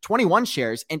CoinShares, 21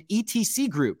 Shares, and ETC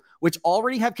Group, which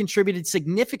already have contributed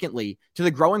significantly to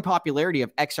the growing popularity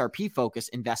of XRP-focused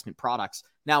investment products.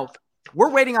 Now, We're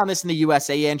waiting on this in the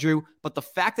USA, Andrew, but the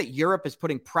fact that Europe is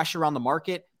putting pressure on the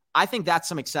market, I think that's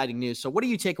some exciting news. So what do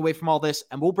you take away from all this?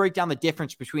 And we'll break down the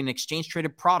difference between an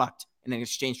exchange-traded product and an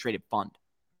exchange-traded fund.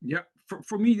 Yeah,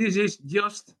 for me, this is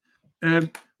just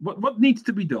what needs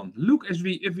to be done. Look, if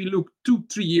we look 2-3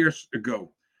 years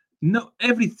ago, no,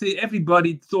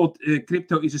 everybody thought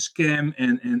crypto is a scam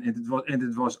and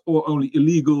it was only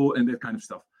illegal and that kind of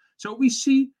stuff. So we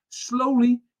see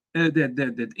slowly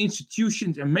that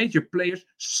institutions and major players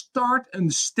start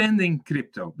understanding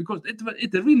crypto, because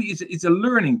it really is a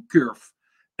learning curve.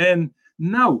 And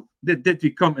now that we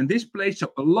come in this place,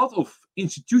 so a lot of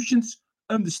institutions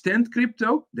understand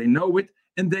crypto, they know it,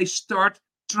 and they start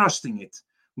trusting it.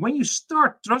 When you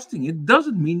start trusting it,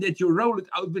 doesn't mean that you roll it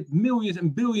out with millions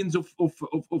and billions of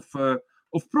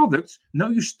products. No,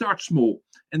 you start small.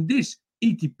 And these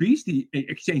ETPs, the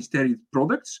exchange traded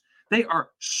products, they are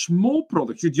small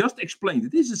products. You just explained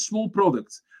it. This is a small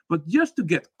product, but just to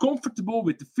get comfortable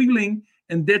with the feeling,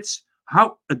 and that's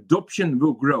how adoption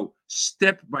will grow,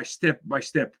 step by step by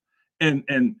step. And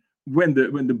when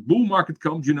the bull market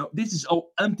comes, this is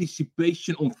all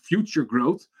anticipation on future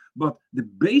growth. But the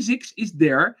basics is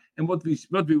there, and what we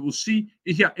will see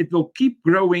is, it will keep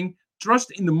growing.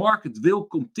 Trust in the market will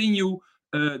continue.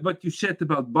 What you said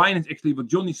about Binance, actually, what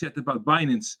Johnny said about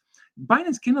Binance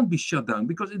cannot be shut down,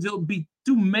 because it will be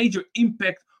too major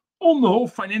impact on the whole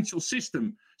financial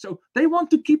system. So they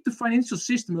want to keep the financial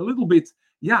system a little bit,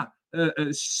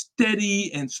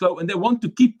 steady and slow, and they want to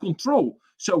keep control.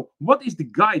 So what is the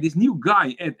guy, this new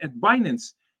guy at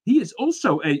Binance? He is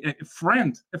also a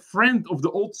friend of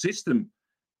the old system.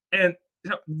 And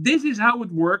this is how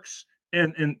it works.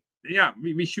 And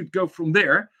we should go from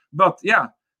there. But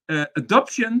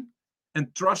adoption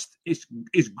and trust is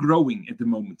growing at the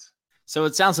moment. So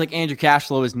it sounds like Andrew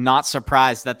Cashflow is not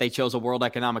surprised that they chose a World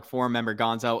Economic Forum member,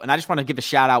 Gonzo. And I just want to give a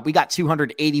shout out. We got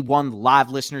 281 live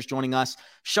listeners joining us.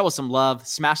 Show us some love.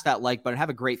 Smash that like button. Have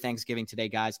a great Thanksgiving today,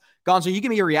 guys. Gonzo, you give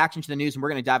me your reaction to the news, and we're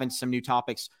going to dive into some new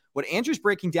topics. What Andrew's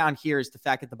breaking down here is the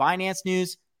fact that the Binance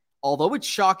news, although it's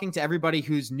shocking to everybody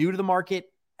who's new to the market,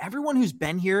 everyone who's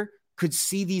been here could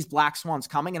see these black swans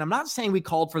coming. And I'm not saying we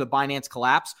called for the Binance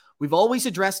collapse. We've always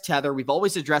addressed Tether. We've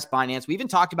always addressed Binance. We even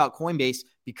talked about Coinbase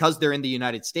because they're in the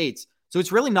United States. So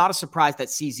it's really not a surprise that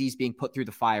CZ is being put through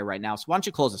the fire right now. So why don't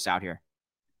you close us out here?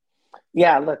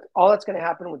 Yeah, look, all that's going to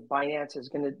happen with Binance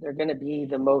is they're going to be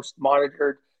the most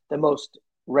monitored, the most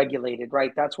regulated,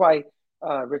 right? That's why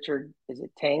Richard, is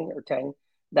it Tang,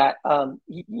 that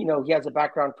he has a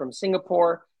background from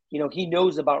Singapore. He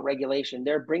knows about regulation.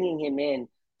 They're bringing him in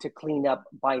to clean up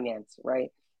Binance, right?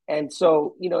 And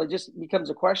so, it just becomes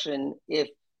a question, if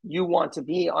you want to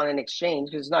be on an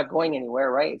exchange, because it's not going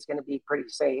anywhere, right? It's going to be pretty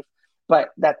safe, but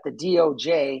that the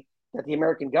DOJ, that the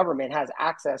American government has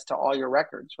access to all your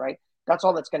records, right? That's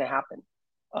all that's going to happen.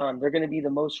 They're going to be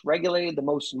the most regulated, the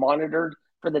most monitored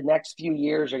for the next few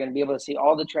years. They're going to be able to see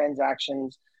all the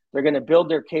transactions. They're going to build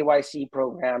their KYC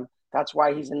program. That's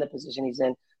why he's in the position he's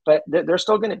in. But they're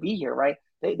still going to be here, right?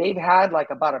 They've had like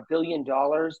about $1 billion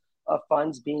of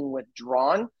funds being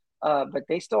withdrawn, but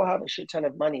they still have a shit ton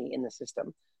of money in the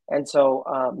system. And so,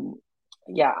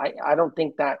 I don't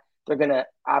think that they're going to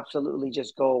absolutely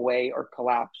just go away or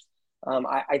collapse.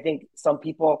 I think some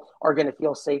people are going to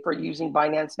feel safer using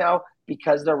Binance now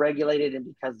because they're regulated and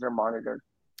because they're monitored.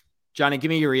 Johnny, give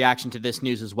me your reaction to this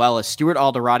news as well, as Stuart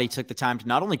Alderati took the time to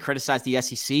not only criticize the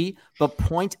SEC, but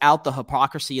point out the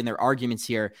hypocrisy in their arguments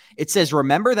here. It says,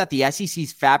 remember that the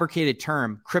SEC's fabricated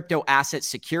term, crypto asset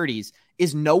securities,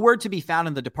 is nowhere to be found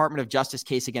in the Department of Justice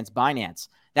case against Binance.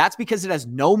 That's because it has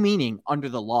no meaning under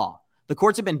the law. The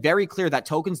courts have been very clear that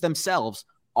tokens themselves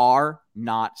are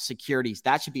not securities.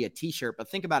 That should be a t-shirt, but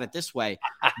think about it this way.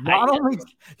 Not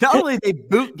only they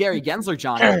boot Gary Gensler,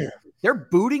 Johnny, they're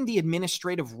booting the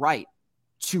administrative right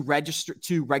to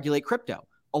regulate crypto.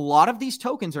 A lot of these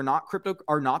tokens are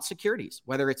not securities,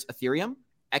 whether it's Ethereum,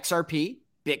 XRP,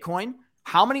 Bitcoin.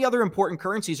 How many other important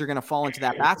currencies are going to fall into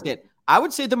that basket? I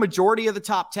would say the majority of the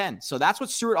top 10. So that's what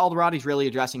Stuart Alderati is really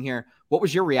addressing here. What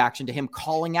was your reaction to him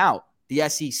calling out the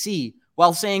SEC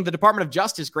while saying the Department of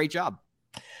Justice, great job?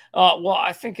 Well,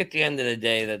 I think at the end of the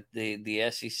day that the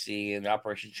SEC and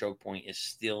Operation Choke Point is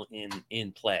still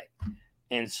in play.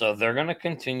 And so they're going to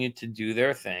continue to do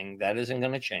their thing. That isn't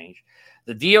going to change.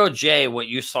 The DOJ, what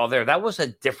you saw there, that was a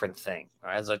different thing.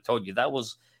 As I told you, that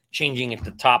was changing at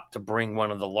the top to bring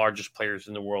one of the largest players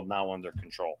in the world now under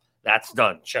control. That's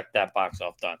done. Check that box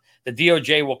off, done. The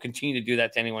DOJ will continue to do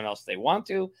that to anyone else they want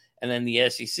to. And then the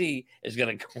SEC is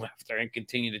going to go after and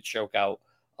continue to choke out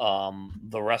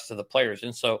the rest of the players.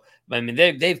 And so, I mean,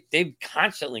 they've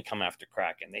constantly come after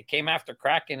Kraken. They came after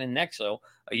Kraken and Nexo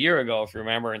a year ago, if you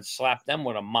remember, and slapped them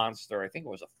with a monster. I think it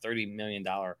was a $30 million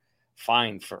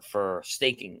fine for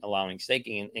staking, allowing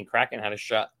staking. And Kraken had to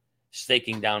shut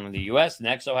staking down in the U.S.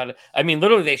 Nexo had to, I mean,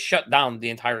 literally they shut down the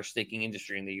entire staking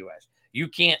industry in the U.S. You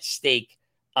can't stake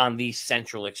on these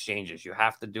central exchanges. You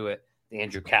have to do it the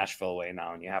Andrew Cashville way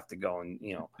now, and you have to go and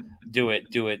do it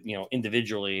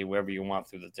individually wherever you want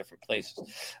through the different places.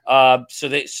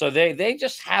 So they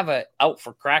just have it out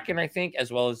for Kraken, I think, as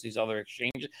well as these other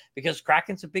exchanges, because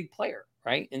Kraken's a big player,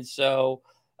 right? And so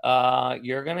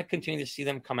you're going to continue to see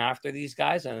them come after these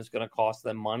guys, and it's going to cost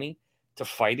them money to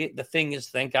fight it. The thing is,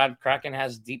 thank God Kraken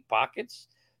has deep pockets.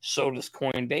 So does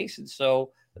Coinbase, and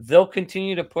so they'll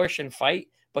continue to push and fight.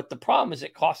 But the problem is,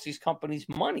 it costs these companies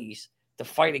monies to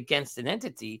fight against an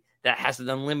entity that has an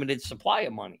unlimited supply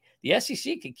of money. The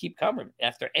SEC can keep coming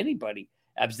after anybody.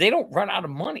 They don't run out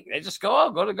of money. They just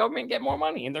go to the government and get more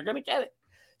money, and they're going to get it.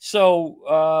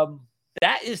 So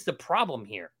that is the problem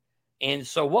here. And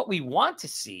so what we want to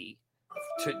see,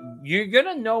 you're going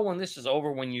to know when this is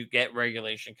over, when you get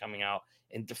regulation coming out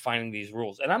and defining these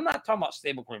rules. And I'm not talking about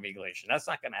stablecoin regulation. That's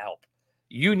not going to help.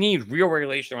 You need real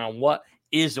regulation around what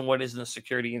is and what isn't a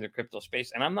security in the crypto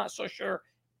space. And I'm not so sure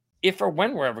if or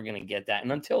when we're ever going to get that.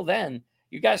 And until then,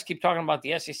 you guys keep talking about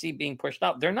the SEC being pushed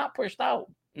out. They're not pushed out.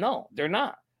 No, they're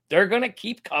not. They're going to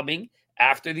keep coming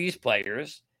after these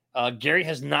players. Gary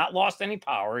has not lost any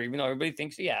power, even though everybody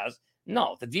thinks he has.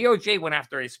 No, the DOJ went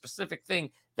after a specific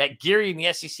thing that Gary and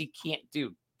the SEC can't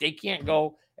do. They can't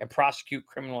go and prosecute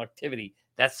criminal activity.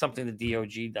 That's something the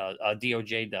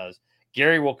DOJ does.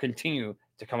 Gary will continue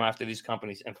to come after these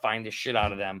companies and find the shit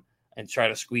out of them and try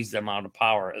to squeeze them out of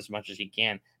power as much as he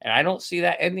can. And I don't see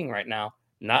that ending right now.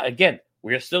 Not again.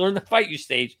 We are still in the fight you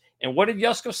stage. And what did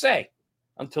Yusko say?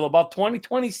 Until about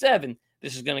 2027,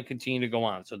 this is going to continue to go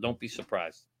on. So don't be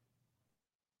surprised.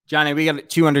 Johnny, we got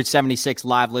 276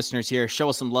 live listeners here. Show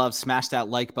us some love. Smash that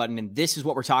like button. And this is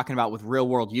what we're talking about with real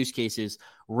world use cases.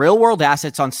 Real world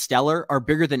assets on Stellar are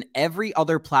bigger than every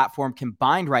other platform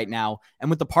combined right now. And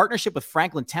with the partnership with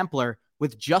Franklin Templar,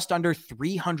 with just under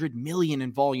 300 million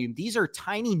in volume. These are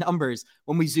tiny numbers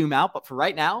when we zoom out, but for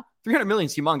right now, 300 million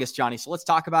is humongous, Johnny. So let's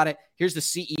talk about it. Here's the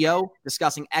CEO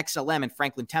discussing XLM and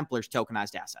Franklin Templar's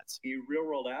tokenized assets. The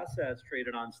real-world assets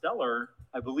traded on Stellar,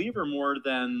 I believe, are more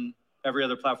than every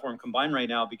other platform combined right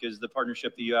now because the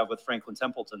partnership that you have with Franklin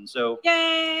Templeton. So,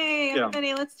 yay,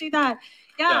 everybody, let's do that.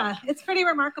 Yeah, it's pretty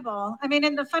remarkable. I mean,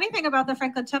 and the funny thing about the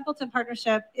Franklin Templeton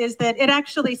partnership is that it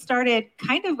actually started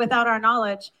kind of without our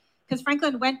knowledge, because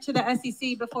Franklin went to the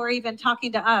SEC before even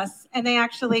talking to us, and they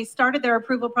actually started their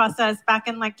approval process back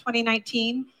in like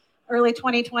 2019, early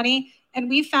 2020, and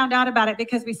we found out about it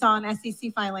because we saw an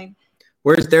SEC filing.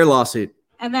 Where's their lawsuit?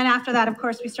 And then after that, of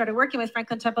course, we started working with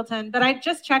Franklin Templeton. But I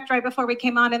just checked right before we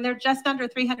came on, and they're just under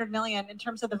 300 million in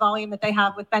terms of the volume that they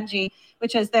have with Benji,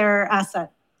 which is their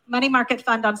asset. Money market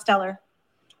fund on Stellar.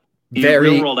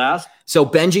 Real world ass. So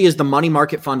Benji is the money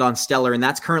market fund on Stellar, and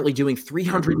that's currently doing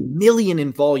 300 million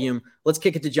in volume. Let's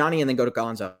kick it to Johnny and then go to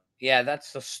Gonzo. Yeah,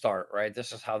 that's the start, right?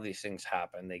 This is how these things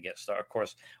happen. They get started. Of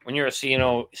course, when you're a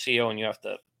CEO and you have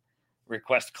to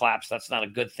request claps, that's not a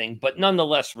good thing. But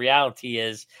nonetheless, reality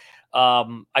is,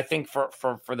 I think for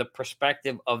the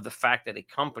perspective of the fact that a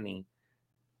company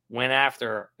went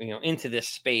after, into this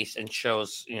space and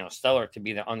chose, Stellar to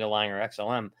be the underlying, or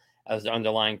XLM as the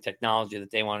underlying technology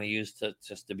that they want to use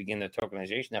to begin their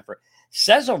tokenization effort,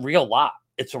 says a real lot.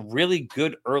 It's a really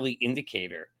good early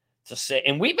indicator to say,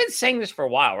 and we've been saying this for a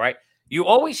while, right? You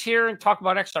always hear and talk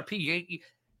about XRP.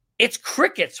 It's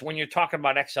crickets when you're talking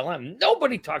about XLM.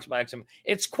 Nobody talks about XLM.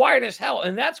 It's quiet as hell,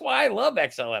 and that's why I love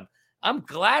XLM. I'm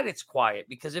glad it's quiet,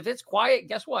 because if it's quiet,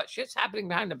 guess what? Shit's happening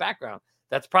behind the background.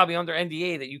 That's probably under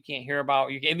NDA that you can't hear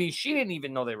about. I mean, she didn't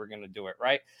even know they were going to do it,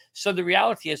 right? So the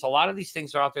reality is, a lot of these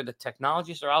things are out there. The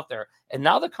technologies are out there. And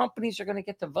now the companies are going to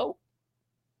get to vote.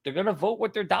 They're going to vote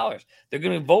with their dollars. They're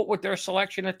going to vote with their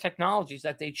selection of technologies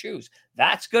that they choose.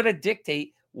 That's going to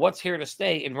dictate what's here to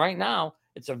stay. And right now,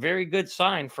 it's a very good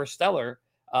sign for Stellar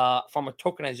from a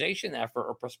tokenization effort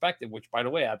or perspective, which, by the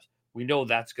way, we know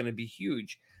that's going to be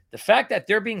huge. The fact that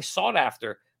they're being sought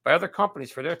after by other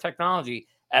companies for their technology,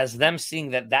 as them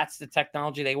seeing that that's the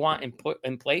technology they want and put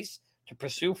in place to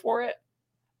pursue for it,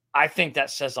 I think that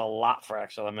says a lot for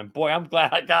XLM. And boy, I'm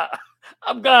glad I got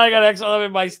XLM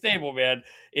in my stable, man.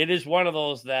 It is one of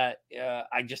those that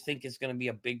I just think is going to be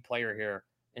a big player here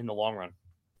in the long run.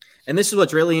 And this is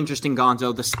what's really interesting,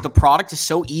 Gonzo. The product is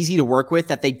so easy to work with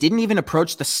that they didn't even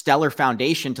approach the Stellar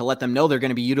Foundation to let them know they're going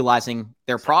to be utilizing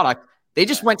their product. They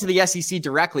just went to the SEC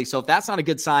directly. So if that's not a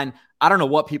good sign, I don't know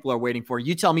what people are waiting for.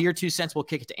 You tell me your 2 cents. We'll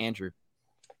kick it to Andrew.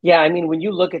 Yeah, I mean, when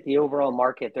you look at the overall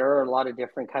market, there are a lot of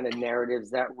different kind of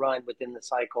narratives that run within the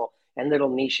cycle and little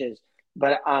niches.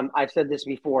 But I've said this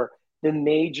before, the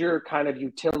major kind of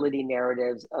utility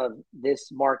narratives of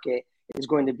this market is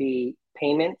going to be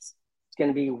payments, it's going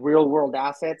to be real world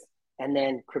assets, and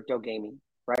then crypto gaming,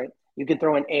 right? You can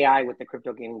throw in AI with the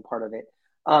crypto gaming part of it.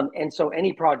 And so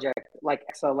any project like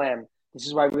XLM, this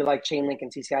is why we like Chainlink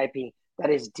and CCIP, that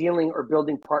is dealing or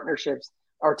building partnerships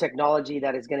or technology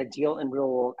that is going to deal in real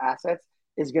world assets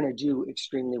is going to do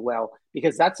extremely well,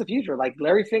 because that's the future. Like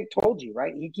Larry Fink told you,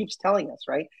 right? He keeps telling us,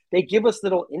 right? They give us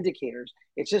little indicators.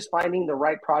 It's just finding the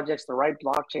right projects, the right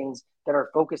blockchains that are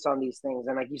focused on these things.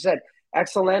 And like you said,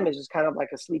 XLM is just kind of like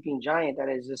a sleeping giant that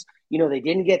is just, they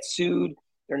didn't get sued.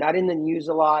 They're not in the news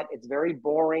a lot. It's very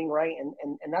boring, right?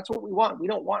 And that's what we want. We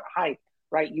don't want hype,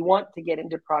 right? You want to get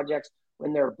into projects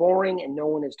when they're boring and no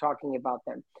one is talking about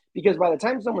them. Because by the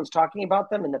time someone's talking about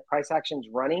them and the price action's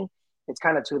running, it's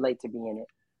kind of too late to be in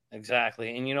it.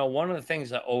 Exactly. And, one of the things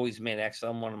that always made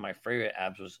XLM one of my favorite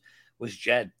apps was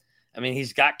Jed. I mean,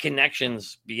 he's got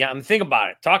connections beyond. I mean, think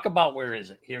about it. Talk about where is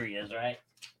it? Here he is, right?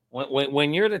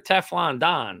 When you're the Teflon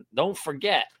Don, don't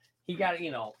forget, he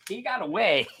got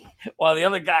away while the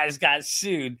other guys got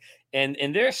sued.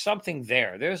 And there's something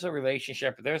there. There's a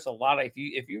relationship. There's a lot of,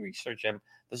 if you research him,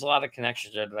 there's a lot of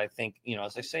connections there that I think,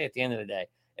 as I say, at the end of the day,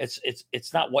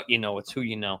 it's not what you know, it's who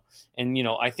you know. And,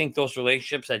 I think those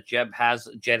relationships that Jed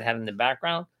had in the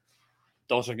background,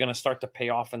 those are going to start to pay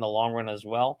off in the long run as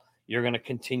well. You're going to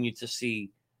continue to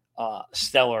see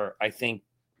Stellar, I think,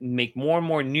 make more and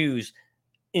more news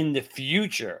in the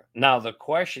future. Now, the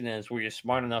question is, were you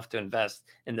smart enough to invest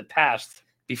in the past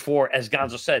before, as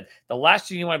Gonzo said, the last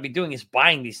thing you want to be doing is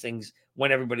buying these things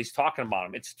when everybody's talking about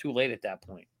them. It's too late at that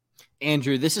point.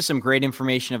 Andrew, this is some great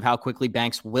information of how quickly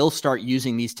banks will start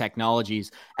using these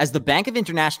technologies. As the Bank of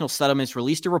International Settlements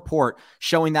released a report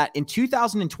showing that in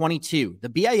 2022, the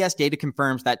BIS data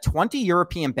confirms that 20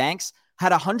 European banks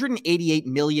had 188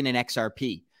 million in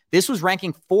XRP. This was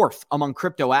ranking 4th among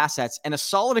crypto assets and a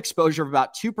solid exposure of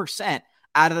about 2%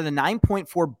 out of the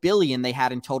 9.4 billion they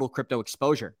had in total crypto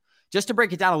exposure. Just to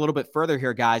break it down a little bit further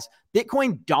here, guys,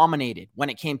 Bitcoin dominated when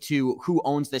it came to who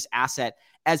owns this asset,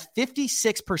 as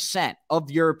 56%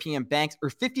 of European banks, or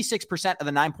 56% of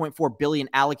the 9.4 billion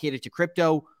allocated to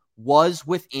crypto, was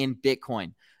within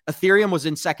Bitcoin. Ethereum was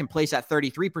in second place at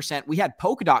 33%. We had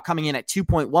Polkadot coming in at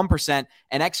 2.1%,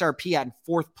 and XRP at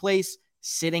 4th place,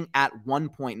 sitting at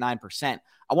 1.9%.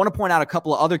 I want to point out a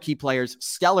couple of other key players.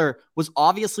 Stellar was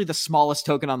obviously the smallest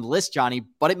token on the list, Johnny,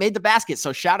 but it made the basket,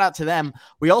 so shout out to them.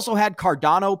 We also had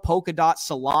Cardano, Polkadot,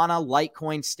 Solana,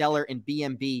 Litecoin, Stellar, and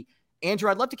BNB. Andrew,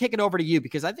 I'd love to kick it over to you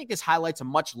because I think this highlights a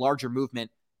much larger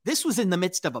movement. This was in the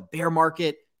midst of a bear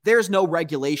market. There's no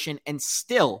regulation, and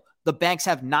still the banks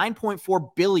have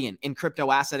 9.4 billion in crypto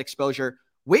asset exposure.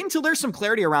 Wait until there's some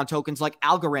clarity around tokens like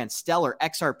Algorand, Stellar,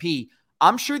 XRP.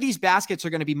 I'm sure these baskets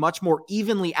are going to be much more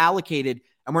evenly allocated,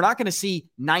 and we're not going to see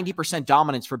 90%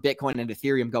 dominance for Bitcoin and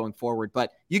Ethereum going forward.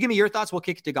 But you give me your thoughts. We'll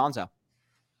kick it to Gonzo.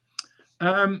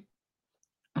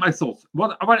 My thoughts.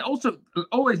 What I also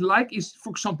always like is, for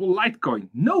example, Litecoin.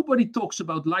 Nobody talks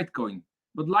about Litecoin,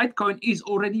 but Litecoin is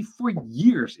already for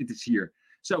years it is here.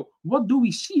 So what do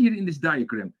we see here in this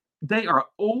diagram? They are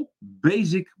all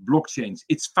basic blockchains.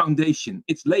 It's foundation.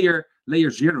 It's layer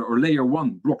 0 or layer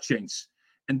 1 blockchains.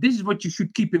 And this is what you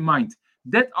should keep in mind.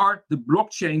 That are the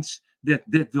blockchains that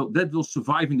will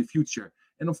survive in the future.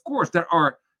 And of course, there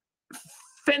are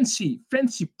fancy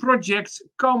projects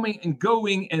coming and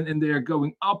going, and they are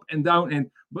going up and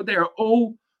down. But they are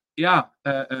all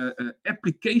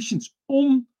applications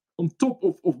on top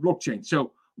of blockchain.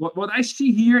 So what I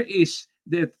see here is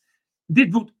that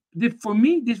for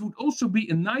me, this would also be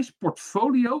a nice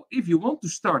portfolio. If you want to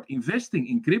start investing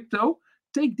in crypto,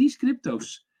 take these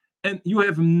cryptos. And you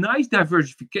have a nice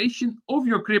diversification of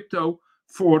your crypto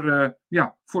for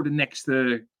the next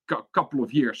couple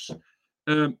of years.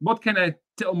 What can I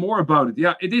tell more about it?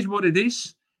 Yeah, it is what it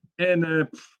is, and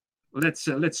let's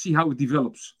see how it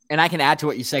develops. And I can add to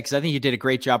what you said because I think you did a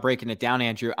great job breaking it down,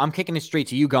 Andrew. I'm kicking it straight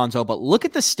to you, Gonzo. But look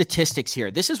at the statistics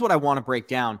here. This is what I want to break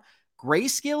down.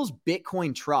 Grayscale's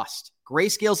Bitcoin Trust,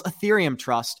 Grayscale's Ethereum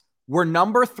Trust, we're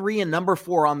number 3 and number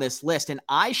 4 on this list. And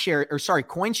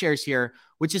CoinShares here,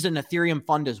 which is an Ethereum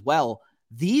fund as well.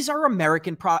 These are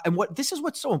American and this is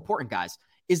what's so important, guys,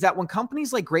 is that when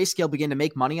companies like Grayscale begin to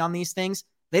make money on these things,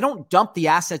 they don't dump the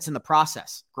assets in the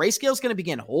process. Grayscale is going to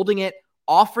begin holding it,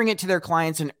 offering it to their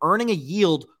clients, and earning a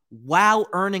yield while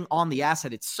earning on the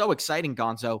asset. It's so exciting,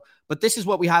 Gonzo. But this is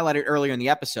what we highlighted earlier in the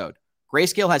episode.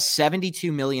 Grayscale has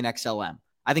 72 million XLM.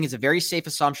 I think it's a very safe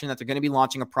assumption that they're going to be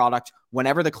launching a product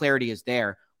whenever the clarity is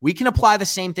there. We can apply the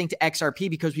same thing to XRP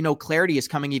because we know clarity is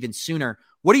coming even sooner.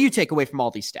 What do you take away from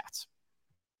all these stats?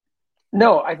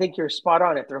 No, I think you're spot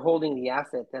on. If they're holding the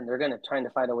asset, then they're going to try to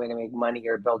find a way to make money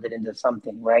or build it into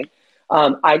something, right?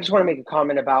 I just want to make a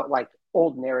comment about like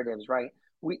old narratives, right?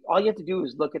 All you have to do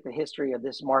is look at the history of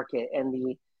this market and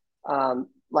the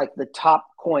like the top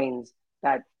coins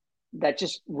that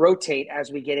just rotate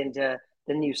as we get into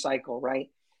the new cycle, right?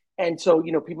 And so,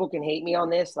 people can hate me on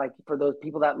this, like for those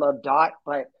people that love DOT,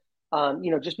 but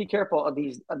just be careful of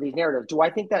these narratives. Do I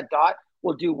think that DOT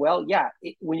will do well? Yeah.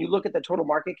 When you look at the total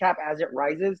market cap as it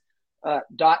rises,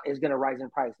 DOT is going to rise in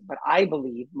price. But I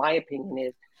believe, my opinion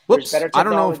is, whoops, better I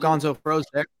don't know if Gonzo froze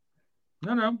there.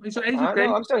 No, he's okay.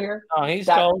 No, I'm still here. Oh, he's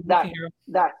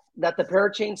that the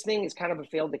parachains thing is kind of a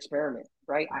failed experiment,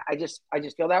 right? I just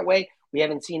feel that way. We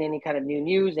haven't seen any kind of new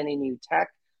news, any new tech.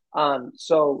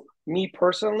 So me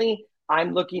personally,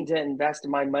 I'm looking to invest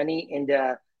my money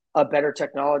into a better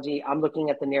technology. I'm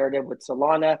looking at the narrative with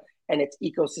Solana and its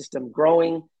ecosystem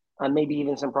growing, maybe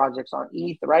even some projects on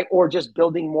ETH, right? Or just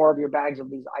building more of your bags of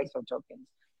these ISO tokens.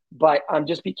 But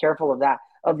just be careful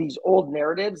of these old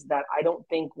narratives that I don't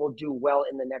think will do well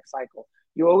in the next cycle.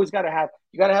 You always got to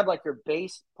have like your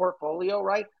base portfolio,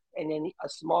 right? And then a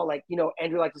small, like,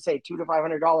 Andrew likes to say $200 to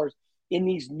 $500 in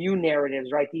these new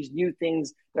narratives, right? These new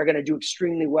things that are going to do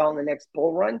extremely well in the next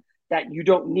bull run that you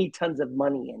don't need tons of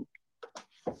money in.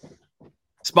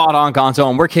 Spot on, Gonzo.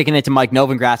 And we're kicking it to Mike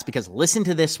Novogratz because listen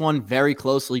to this one very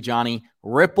closely, Johnny.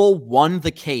 Ripple won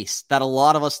the case that a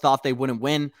lot of us thought they wouldn't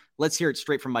win. Let's hear it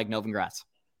straight from Mike Novogratz.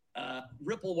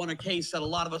 Ripple won a case that a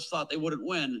lot of us thought they wouldn't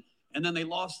win, and then they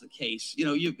lost the case.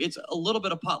 It's a little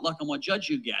bit of potluck on what judge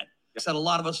you get. Said a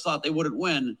lot of us thought they wouldn't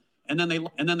win, and then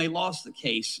they lost the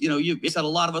case. Said a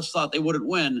lot of us thought they wouldn't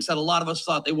win. Said a lot of us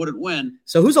thought they wouldn't win.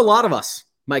 So who's a lot of us?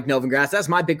 Mike Novogratz. That's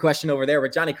my big question over there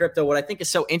with Johnny Crypto. What I think is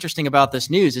so interesting about this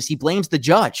news is he blames the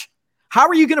judge. How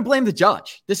are you going to blame the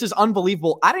judge? This is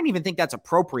unbelievable. I didn't even think that's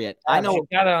appropriate. I know. You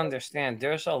got to understand,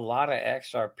 there's a lot of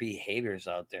XRP haters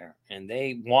out there, and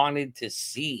they wanted to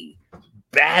see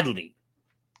badly,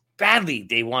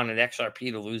 they wanted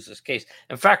XRP to lose this case.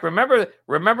 In fact, remember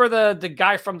the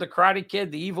guy from the Karate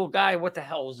Kid, the evil guy? What the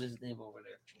hell was his name over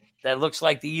there? That looks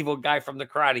like the evil guy from the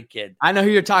Karate Kid. I know who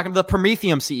you're talking about, the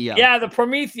Prometheum CEO. Yeah, the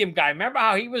Prometheum guy. Remember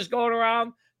how he was going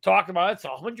around talking about it's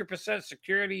 100%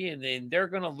 security and then they're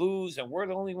going to lose and we're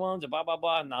the only ones and blah, blah,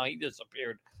 blah. And now he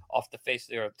disappeared off the face of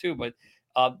the earth too. But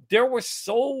there were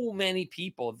so many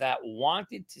people that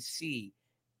wanted to see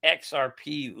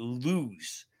XRP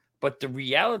lose. But the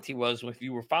reality was, if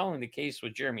you were following the case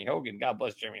with Jeremy Hogan, God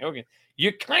bless Jeremy Hogan,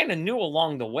 you kind of knew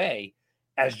along the way,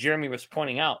 as Jeremy was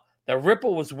pointing out, that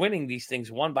Ripple was winning these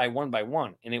things one by one by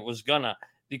one. And it was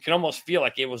you can almost feel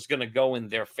like it was going to go in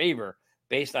their favor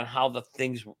based on how the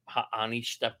things on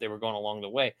each step they were going along the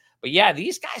way. But yeah,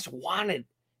 these guys wanted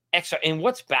XRP. And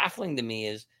what's baffling to me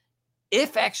is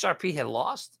if XRP had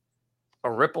lost,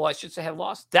 or Ripple, I should say, had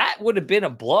lost, that would have been a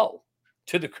blow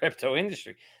to the crypto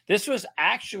industry. This was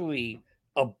actually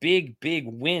a big, big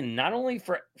win, not only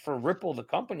for Ripple, the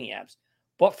company apps,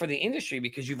 but for the industry,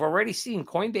 because you've already seen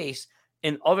Coinbase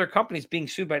and other companies being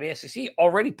sued by the SEC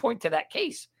already point to that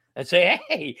case and say,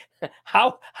 hey,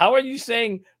 how are you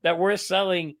saying that we're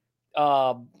selling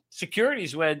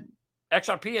securities when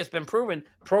XRP has been proven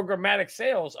programmatic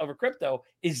sales of a crypto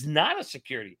is not a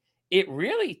security? It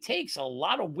really takes a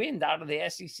lot of wind out of the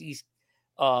SEC's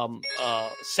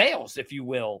sales, if you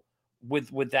will,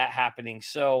 with that happening.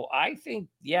 So I think,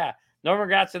 yeah, no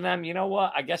regrets to them. You know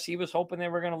what? I guess he was hoping they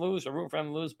were going to lose or root for them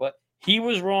to lose, but he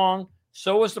was wrong.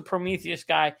 So was the Prometheus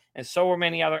guy, and so were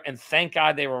many other. And thank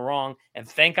God they were wrong. And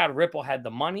thank God Ripple had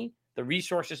the money, the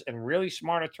resources, and really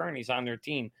smart attorneys on their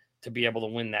team to be able to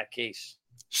win that case.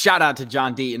 Shout out to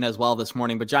John Deaton as well this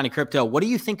morning. But Johnny Crypto, what do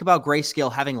you think about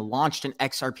Grayscale having launched an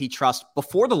XRP trust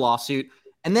before the lawsuit,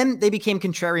 and then they became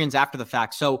contrarians after the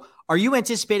fact? So are you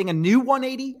anticipating a new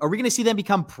 180? Are we going to see them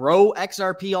become pro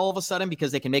XRP all of a sudden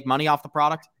because they can make money off the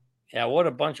product? Yeah, what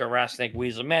a bunch of rat snake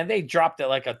weasel. Man, they dropped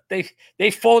it they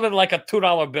folded like a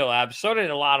 $2 bill, Ab. So did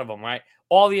a lot of them, right?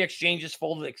 All the exchanges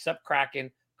folded except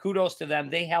Kraken. Kudos to them.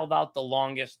 They held out the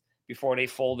longest before they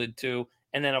folded too.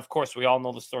 And then, of course, we all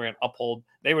know the story on Uphold.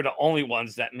 They were the only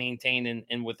ones that maintained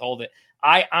and withhold it.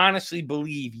 I honestly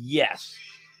believe, yes,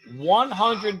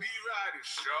 100.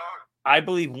 I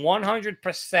believe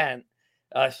 100%.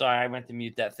 Sorry, I meant to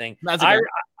mute that thing.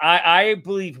 I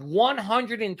believe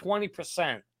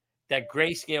 120% that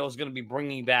Grayscale is going to be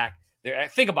bringing back there.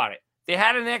 Think about it. They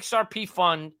had an XRP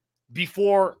fund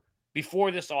before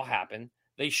this all happened.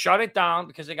 They shut it down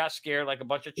because they got scared like a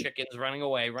bunch of chickens running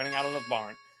out of the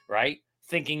barn, right?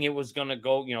 Thinking it was going to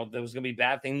go, there was going to be a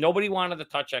bad thing. Nobody wanted to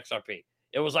touch XRP.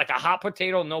 It was like a hot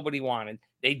potato nobody wanted.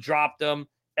 They dropped them.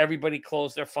 Everybody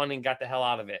closed their funding, got the hell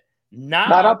out of it. Now,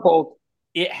 not uphold.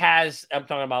 It has. I'm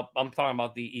talking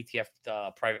about the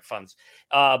ETF private funds.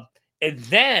 And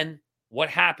then what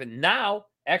happened? Now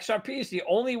XRP is the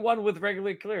only one with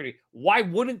regular clarity. Why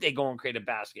wouldn't they go and create a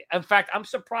basket? In fact, I'm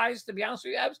surprised, to be honest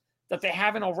with you, Abs, that they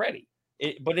haven't already.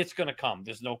 But it's going to come.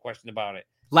 There's no question about it.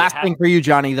 Last thing for you,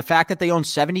 Johnny, the fact that they own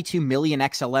 72 million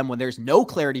XLM when there's no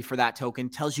clarity for that token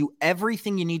tells you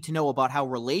everything you need to know about how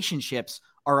relationships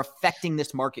are affecting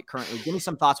this market currently. Give me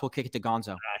some thoughts. We'll kick it to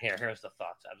Gonzo. Here's the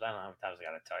thoughts. I don't know how many times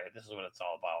I got to tell you. This is what it's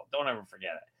all about. Don't ever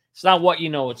forget it. It's not what you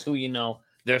know. It's who you know.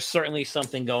 There's certainly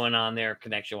something going on there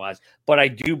connection-wise. But I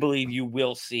do believe you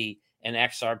will see an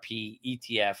XRP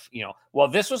ETF.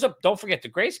 Don't forget, the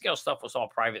Grayscale stuff was all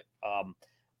private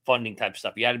funding type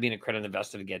stuff. You had to be an accredited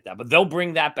investor to get that. But they'll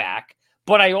bring that back.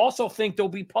 But I also think there'll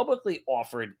be publicly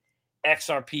offered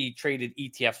XRP traded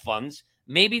ETF funds.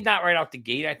 Maybe not right out the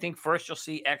gate. I think first you'll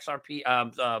see XRP,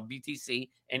 BTC,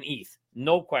 and ETH.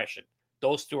 No question.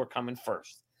 Those two are coming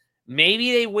first.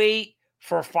 Maybe they wait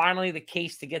for finally the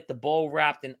case to get the bow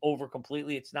wrapped and over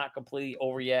completely. It's not completely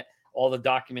over yet. All the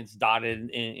documents dotted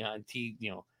and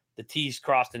the T's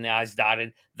crossed and the I's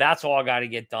dotted. That's all got to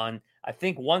get done. I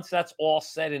think once that's all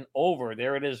said and over,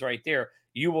 there it is right there,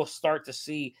 you will start to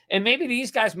see, and maybe these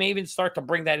guys may even start to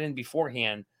bring that in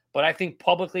beforehand. But I think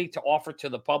publicly to offer to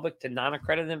the public, to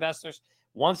non-accredited investors,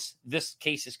 once this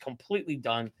case is completely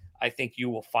done, I think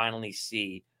you will finally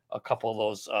see a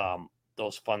couple of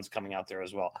those funds coming out there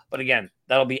as well. But again,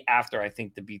 that'll be after I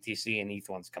think the BTC and ETH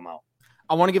ones come out.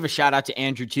 I want to give a shout out to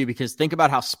Andrew too, because think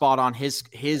about how spot on his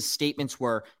statements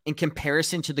were in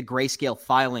comparison to the Grayscale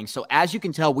filing. So as you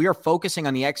can tell, we are focusing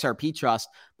on the XRP trust,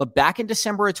 but back in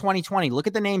December of 2020, look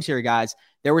at the names here, guys.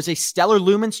 There was a Stellar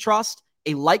Lumens trust,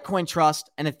 a Litecoin trust,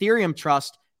 an Ethereum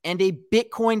trust, and a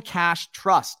Bitcoin Cash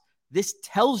trust. This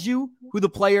tells you who the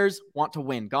players want to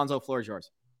win. Gonzo, floor is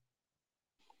yours.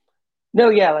 No,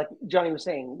 yeah, like Johnny was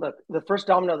saying, look, the first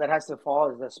domino that has to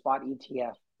fall is the spot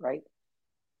ETF, right?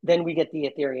 Then we get the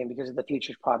Ethereum because of the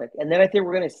futures product. And then I think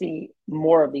we're going to see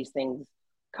more of these things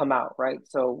come out, right?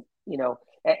 So,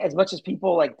 as much as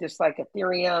people dislike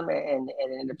Ethereum and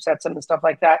it upsets them and stuff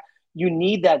like that, you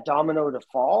need that domino to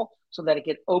fall so that it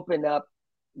can open up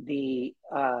the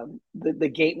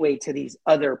gateway to these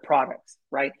other products,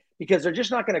 right? Because they're just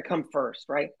not going to come first,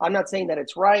 right? I'm not saying that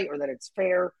it's right or that it's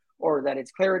fair or that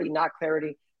it's clarity, not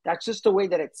clarity. That's just the way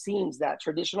that it seems that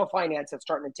traditional finance that's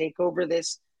starting to take over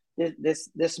this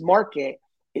market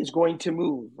is going to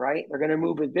move, right? They're going to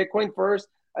move with Bitcoin first,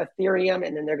 Ethereum,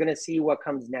 and then they're going to see what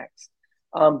comes next.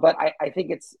 But I think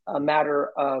it's a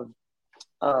matter of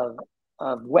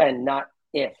when, not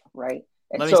if, right?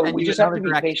 And so we just have to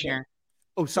be patient. Here.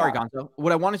 Oh, sorry, Gonzo.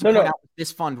 What I wanted to point out with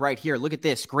this fund right here, look at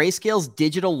this. Grayscale's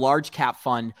digital large cap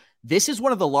fund. This is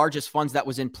one of the largest funds that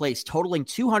was in place, totaling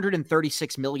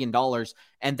 $236 million.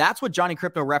 And that's what Johnny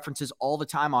Crypto references all the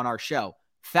time on our show.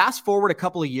 Fast forward a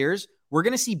couple of years, we're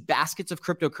going to see baskets of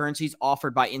cryptocurrencies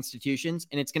offered by institutions,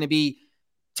 and it's going to be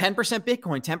 10%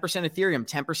 Bitcoin, 10% Ethereum,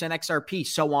 10% XRP,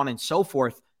 so on and so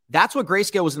forth. That's what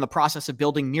Grayscale was in the process of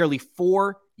building nearly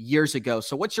 4 years ago.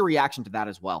 So what's your reaction to that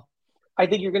as well? I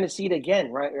think you're going to see it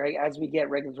again, right? As we get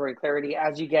regulatory clarity,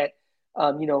 as you get,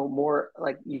 more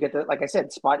you get the, like I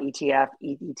said, spot ETF,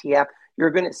 ETF,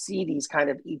 you're going to see these kind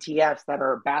of ETFs that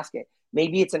are a basket.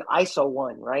 Maybe it's an ISO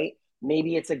one, right?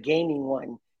 Maybe it's a gaming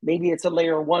one. Maybe it's a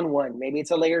layer 1. Maybe it's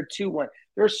a layer 2 one.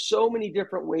 There's so many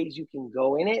different ways you can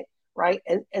go in it, right?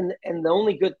 And the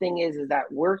only good thing is that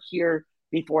we're here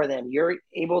before them. You're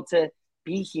able to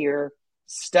be here,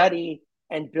 study,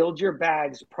 and build your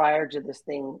bags prior to this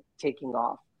thing taking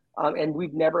off. And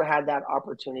we've never had that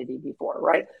opportunity before,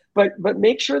 right? But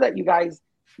make sure that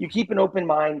you keep an open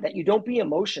mind, that you don't be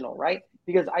emotional, right?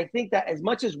 Because I think that as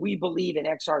much as we believe in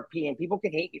XRP, and people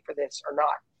can hate me for this or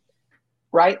not,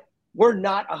 right? We're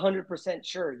not 100%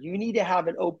 sure. You need to have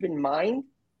an open mind,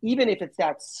 even if it's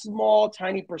that small,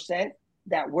 tiny percent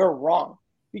that we're wrong.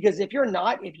 Because if you're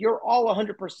all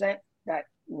 100% that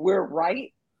we're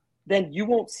right, then you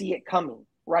won't see it coming,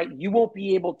 right? You won't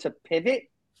be able to pivot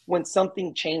when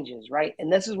something changes, right?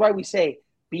 And this is why we say,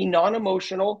 be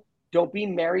non-emotional, don't be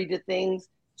married to things,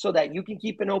 so that you can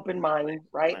keep an open mind,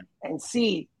 right? And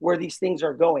see where these things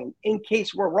are going in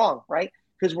case we're wrong, right?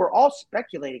 Because we're all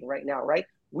speculating right now, right?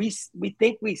 We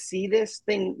think we see this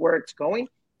thing where it's going,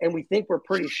 and we think we're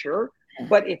pretty sure.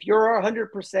 But if you're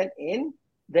 100% in,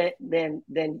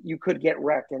 then you could get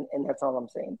wrecked, and that's all I'm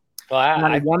saying.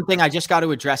 Well, one thing I just got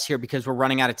to address here because we're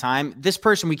running out of time. This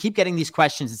person, we keep getting these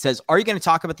questions. It says, are you going to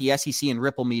talk about the SEC and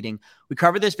Ripple meeting? We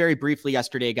covered this very briefly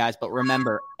yesterday, guys, but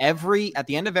remember, at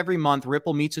the end of every month,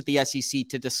 Ripple meets with the SEC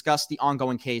to discuss the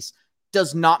ongoing case.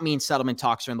 Does not mean settlement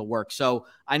talks are in the works. So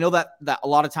I know that a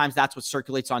lot of times that's what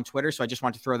circulates on Twitter. So I just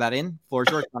want to throw that in. Floor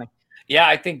is yours, Tony. Yeah,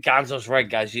 I think Gonzo's right,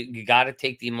 guys. You got to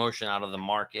take the emotion out of the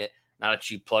market. Not a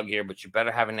cheap plug here, but you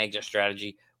better have an exit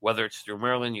strategy. Whether it's through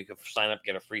Merlin, you can sign up,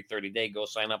 get a free 30-day. Go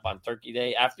sign up on Turkey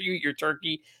Day. After you eat your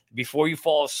turkey, before you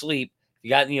fall asleep,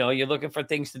 you're looking for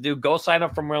things to do. Go sign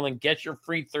up for Merlin, get your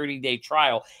free 30-day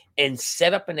trial, and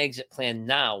set up an exit plan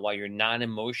now while you're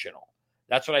non-emotional.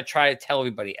 That's what I try to tell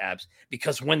everybody, Abs,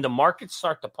 because when the markets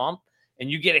start to pump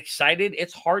and you get excited,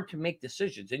 it's hard to make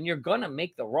decisions, and you're going to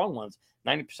make the wrong ones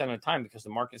 90% of the time because the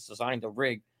market's designed to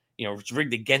rig. It's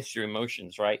rigged against your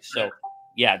emotions, right? So,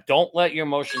 yeah, don't let your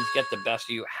emotions get the best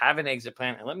of you. Have an exit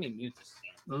plan. And let me mute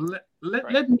this.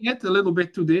 Let me add a little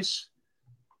bit to this.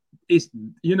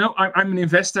 I'm an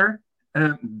investor.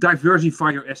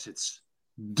 Diversify your assets.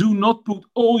 Do not put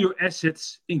all your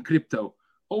assets in crypto.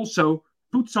 Also,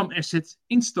 put some assets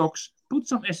in stocks. Put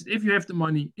some assets, if you have the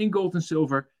money, in gold and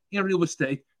silver, in real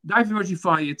estate.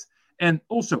 Diversify it. And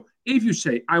also, if you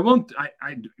say,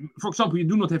 for example, you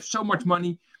do not have so much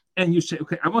money, and you say,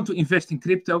 okay, I want to invest in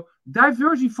crypto,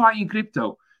 diversify in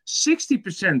crypto.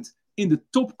 60% in the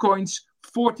top coins,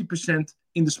 40%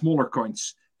 in the smaller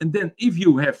coins. And then if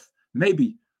you have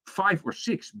maybe 5 or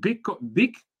 6 big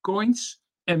coins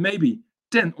and maybe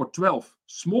 10 or 12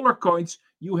 smaller coins,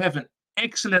 you have an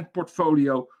excellent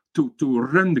portfolio to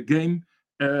run the game.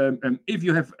 And if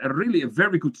you have a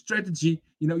very good strategy,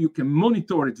 you can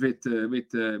monitor it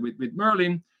with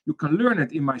Merlin. You can learn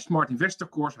it in my Smart Investor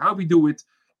course, how we do it.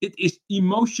 It is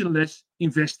emotionless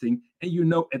investing,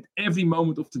 and at every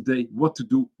moment of the day what to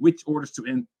do, which orders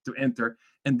to enter,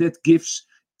 and that gives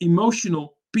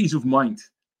emotional peace of mind.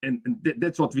 And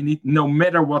that's what we need, no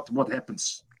matter what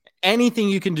happens. Anything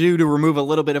you can do to remove a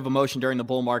little bit of emotion during the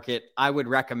bull market, I would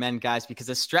recommend, guys, because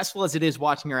as stressful as it is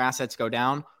watching your assets go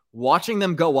down, watching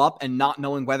them go up and not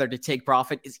knowing whether to take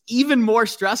profit is even more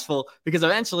stressful because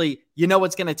eventually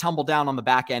what's going to tumble down on the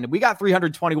back end. And we got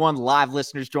 321 live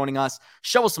listeners joining us.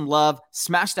 Show us some love.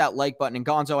 Smash that like button. And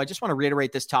Gonzo, I just want to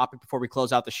reiterate this topic before we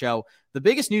close out the show. The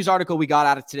biggest news article we got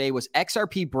out of today was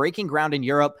XRP breaking ground in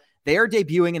Europe. They are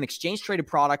debuting an exchange-traded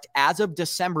product as of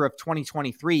December of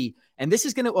 2023, and this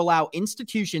is going to allow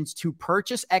institutions to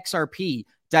purchase XRP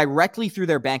directly through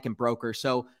their bank and broker.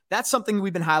 So that's something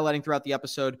we've been highlighting throughout the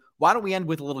episode. Why don't we end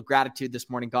with a little gratitude this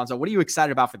morning, Gonzo? What are you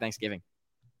excited about for Thanksgiving?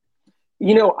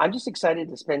 I'm just excited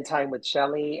to spend time with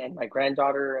Shelly and my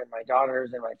granddaughter and my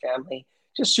daughters and my family.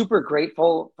 Just super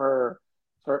grateful for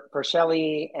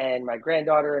Shelly and my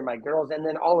granddaughter and my girls, and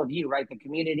then all of you, right? The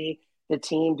community, the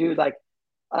team, dude.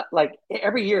 Like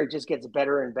every year it just gets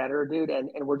better and better, dude. And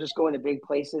we're just going to big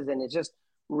places, and it's just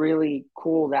really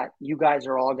cool that you guys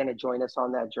are all going to join us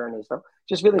on that journey. So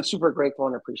just feeling super grateful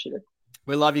and appreciative.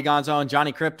 We love you, Gonzo. And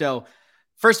Johnny Crypto.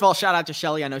 First of all, shout out to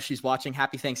Shelly. I know she's watching.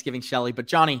 Happy Thanksgiving, Shelly. But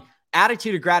Johnny,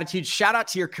 attitude of gratitude. Shout out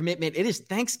to your commitment. It is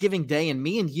Thanksgiving Day, and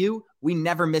me and you, we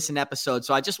never miss an episode.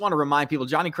 So I just want to remind people,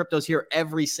 Johnny Crypto's here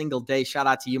every single day. Shout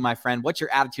out to you, my friend. What's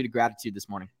your attitude of gratitude this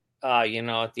morning? At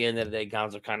the end of the day,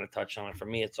 Gonzo kind of touched on it. For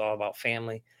me, it's all about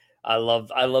family. I love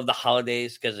the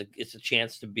holidays because it's a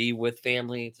chance to be with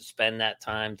family, to spend that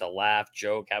time, to laugh,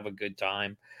 joke, have a good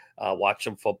time, watch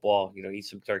some football, eat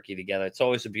some turkey together. It's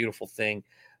always a beautiful thing.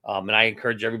 And I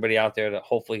encourage everybody out there to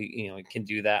hopefully, can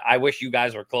do that. I wish you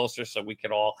guys were closer so we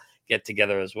could all get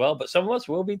together as well. But some of us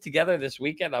will be together this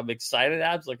weekend. I'm excited,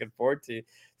 Abs. Looking forward to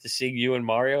seeing you and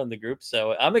Mario in the group.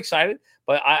 So I'm excited.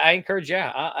 But I encourage,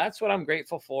 that's what I'm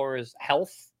grateful for is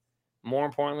health. More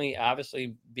importantly,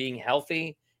 obviously, being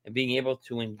healthy and being able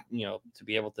to, to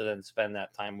be able to then spend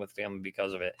that time with family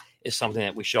because of it is something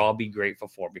that we should all be grateful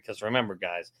for. Because remember,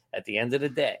 guys, at the end of the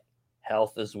day,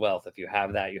 health is wealth. If you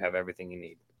have that, you have everything you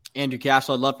need. Andrew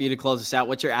Cashel, I'd love for you to close us out.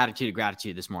 What's your attitude of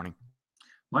gratitude this morning?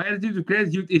 My attitude of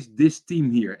gratitude is this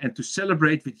team here and to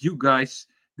celebrate with you guys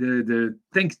the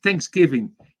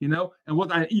Thanksgiving, and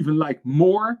what I even like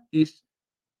more is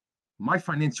my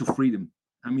financial freedom.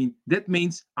 I mean, that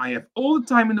means I have all the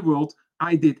time in the world.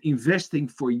 I did investing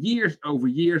for years, over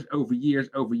years,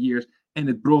 and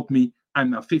it brought me,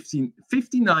 I'm now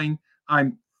 59.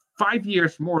 I'm 5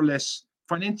 years more or less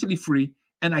financially free,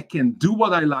 and I can do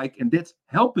what I like, and that's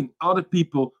helping other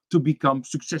people to become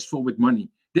successful with money.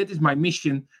 That is my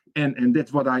mission, and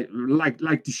that's what I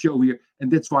like to show here, and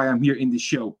that's why I'm here in the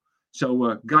show.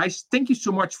 So, guys, thank you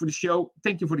so much for the show.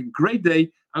 Thank you for the great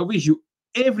day. I wish you,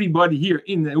 everybody here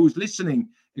who's listening,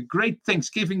 a great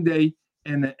Thanksgiving Day,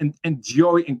 and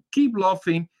enjoy and keep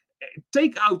laughing.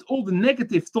 Take out all the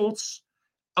negative thoughts.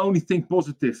 Only think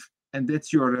positive. And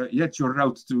that's your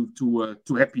route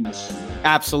to happiness.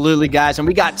 Absolutely, guys. And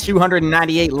we got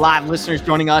 298 live listeners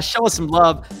joining us. Show us some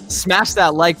love. Smash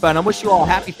that like button. I wish you all a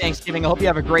happy Thanksgiving. I hope you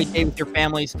have a great day with your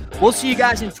families. We'll see you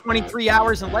guys in 23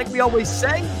 hours. And like we always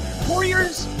say,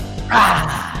 Warriors,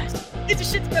 rise. Get your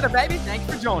shit together, baby.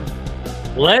 Thanks for joining.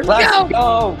 Let's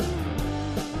go.